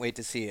 I can't wait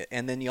to see it.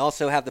 And then you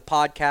also have the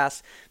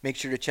podcast. Make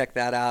sure to check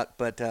that out.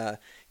 But,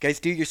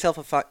 guys, do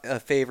yourself a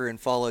favor and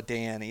follow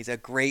Dan. He's a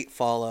great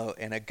follow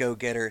and a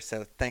go-getter.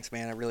 So thanks,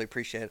 man. I really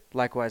appreciate it.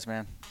 Likewise,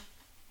 man.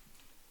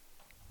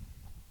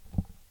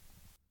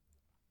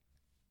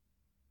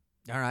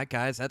 All right,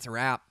 guys, that's a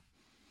wrap.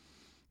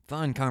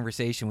 Fun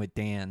conversation with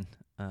Dan.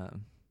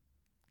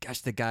 Gosh,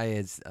 the guy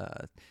is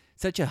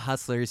such a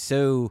hustler,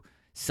 so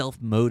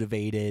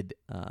self-motivated,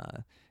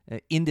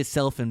 into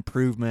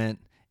self-improvement,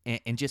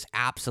 and just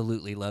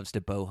absolutely loves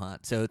to bow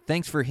hunt. So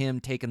thanks for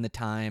him taking the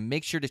time.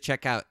 Make sure to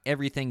check out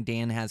everything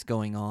Dan has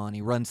going on.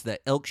 He runs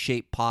the Elk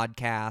Shape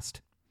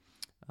podcast.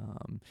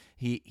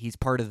 He's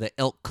part of the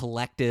Elk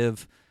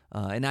Collective.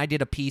 And I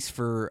did a piece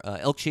for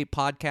Elk Shape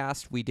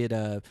Podcast. We did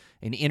an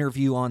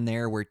interview on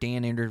there where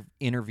Dan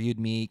interviewed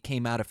me,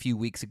 came out a few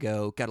weeks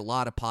ago, got a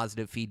lot of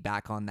positive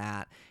feedback on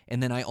that.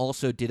 And then I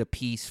also did a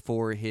piece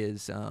for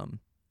his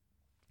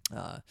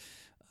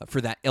for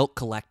that elk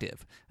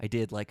collective. I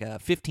did like a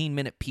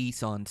 15-minute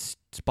piece on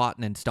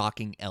spotting and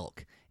stalking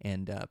elk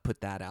and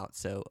put that out.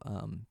 So,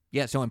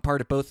 so I'm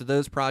part of both of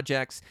those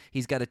projects.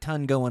 He's got a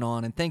ton going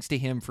on, and thanks to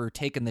him for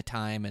taking the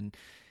time and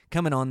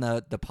coming on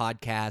the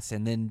podcast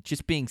and then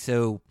just being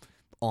so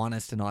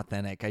honest and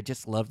authentic. I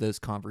just love those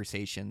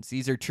conversations.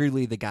 These are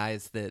truly the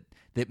guys that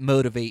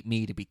motivate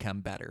me to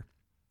become better.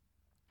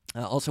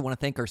 I also want to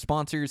thank our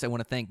sponsors. I want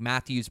to thank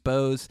Matthews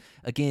Bows.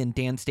 Again,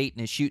 Dan Staton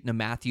is shooting a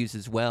Matthews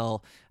as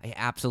well. I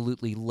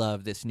absolutely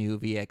love this new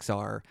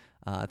VXR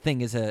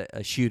thing as a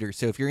shooter.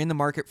 So if you're in the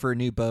market for a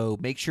new bow,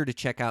 make sure to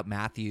check out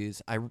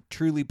Matthews. I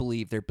truly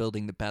believe they're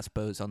building the best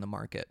bows on the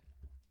market.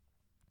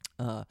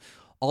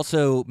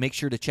 Also, make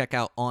sure to check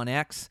out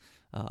OnX.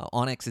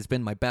 OnX has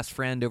been my best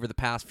friend over the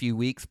past few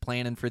weeks,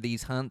 planning for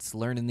these hunts,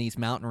 learning these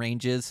mountain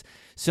ranges.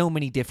 So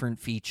many different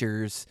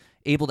features,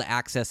 able to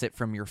access it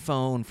from your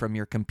phone, from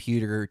your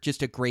computer.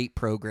 Just a great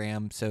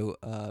program. So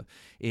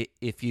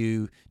if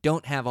you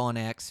don't have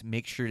OnX,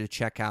 make sure to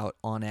check out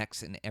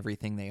OnX and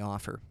everything they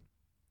offer.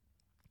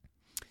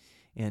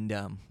 And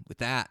with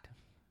that,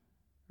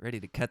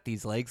 ready to cut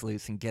these legs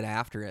loose and get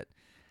after it.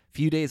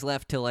 Few days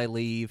left till I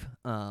leave.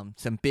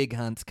 Some big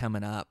hunts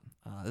coming up.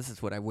 This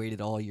is what I waited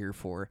all year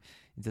for.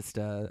 Just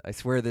I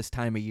swear this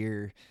time of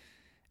year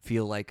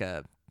feel like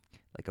a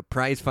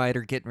prize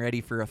fighter getting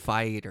ready for a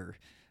fight or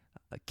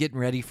getting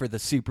ready for the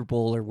Super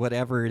Bowl or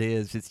whatever it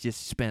is. It's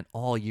just spent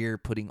all year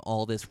putting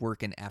all this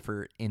work and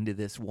effort into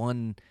this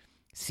one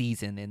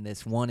season in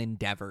this one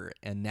endeavor,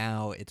 and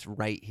now it's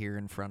right here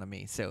in front of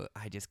me. So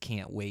I just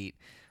can't wait.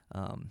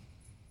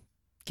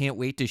 Can't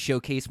wait to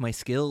showcase my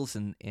skills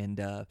and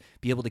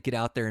be able to get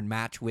out there and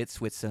match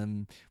wits with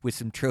some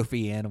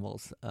trophy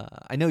animals.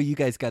 I know you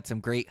guys got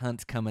some great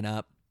hunts coming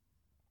up.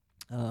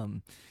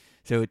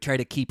 So try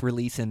to keep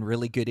releasing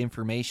really good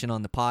information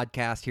on the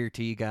podcast here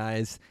to you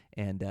guys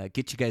and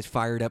get you guys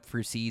fired up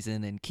for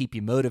season and keep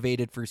you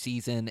motivated for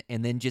season,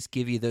 and then just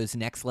give you those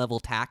next level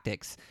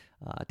tactics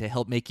to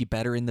help make you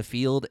better in the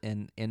field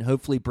and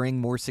hopefully bring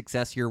more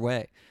success your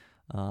way.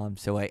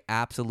 So I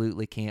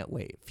absolutely can't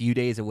wait. A few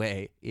days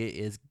away, it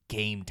is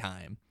game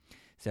time.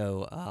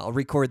 So I'll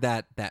record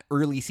that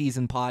early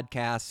season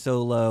podcast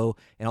solo,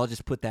 and I'll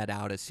just put that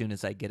out as soon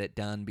as I get it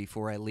done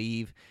before I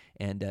leave.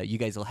 And you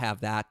guys will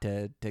have that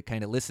to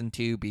kind of listen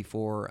to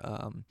before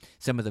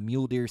some of the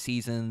mule deer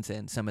seasons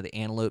and some of the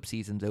antelope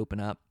seasons open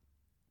up.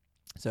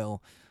 So,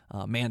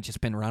 man,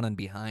 just been running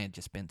behind,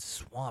 just been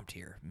swamped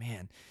here.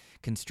 Man,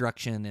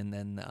 construction and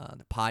then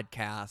the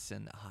podcasts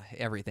and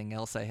everything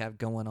else I have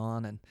going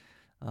on, and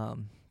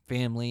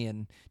family,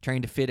 and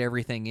trying to fit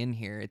everything in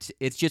here.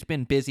 It's just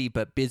been busy,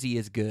 but busy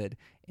is good,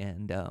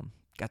 and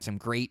got some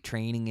great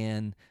training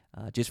in.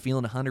 Just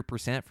feeling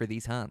 100% for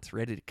these hunts,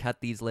 ready to cut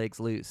these legs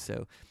loose.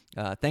 So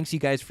thanks you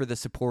guys for the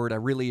support. I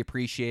really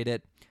appreciate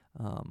it.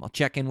 I'll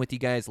check in with you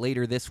guys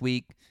later this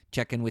week,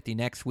 check in with you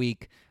next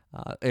week,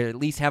 or at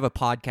least have a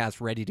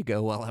podcast ready to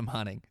go while I'm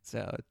hunting.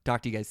 So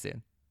talk to you guys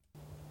soon.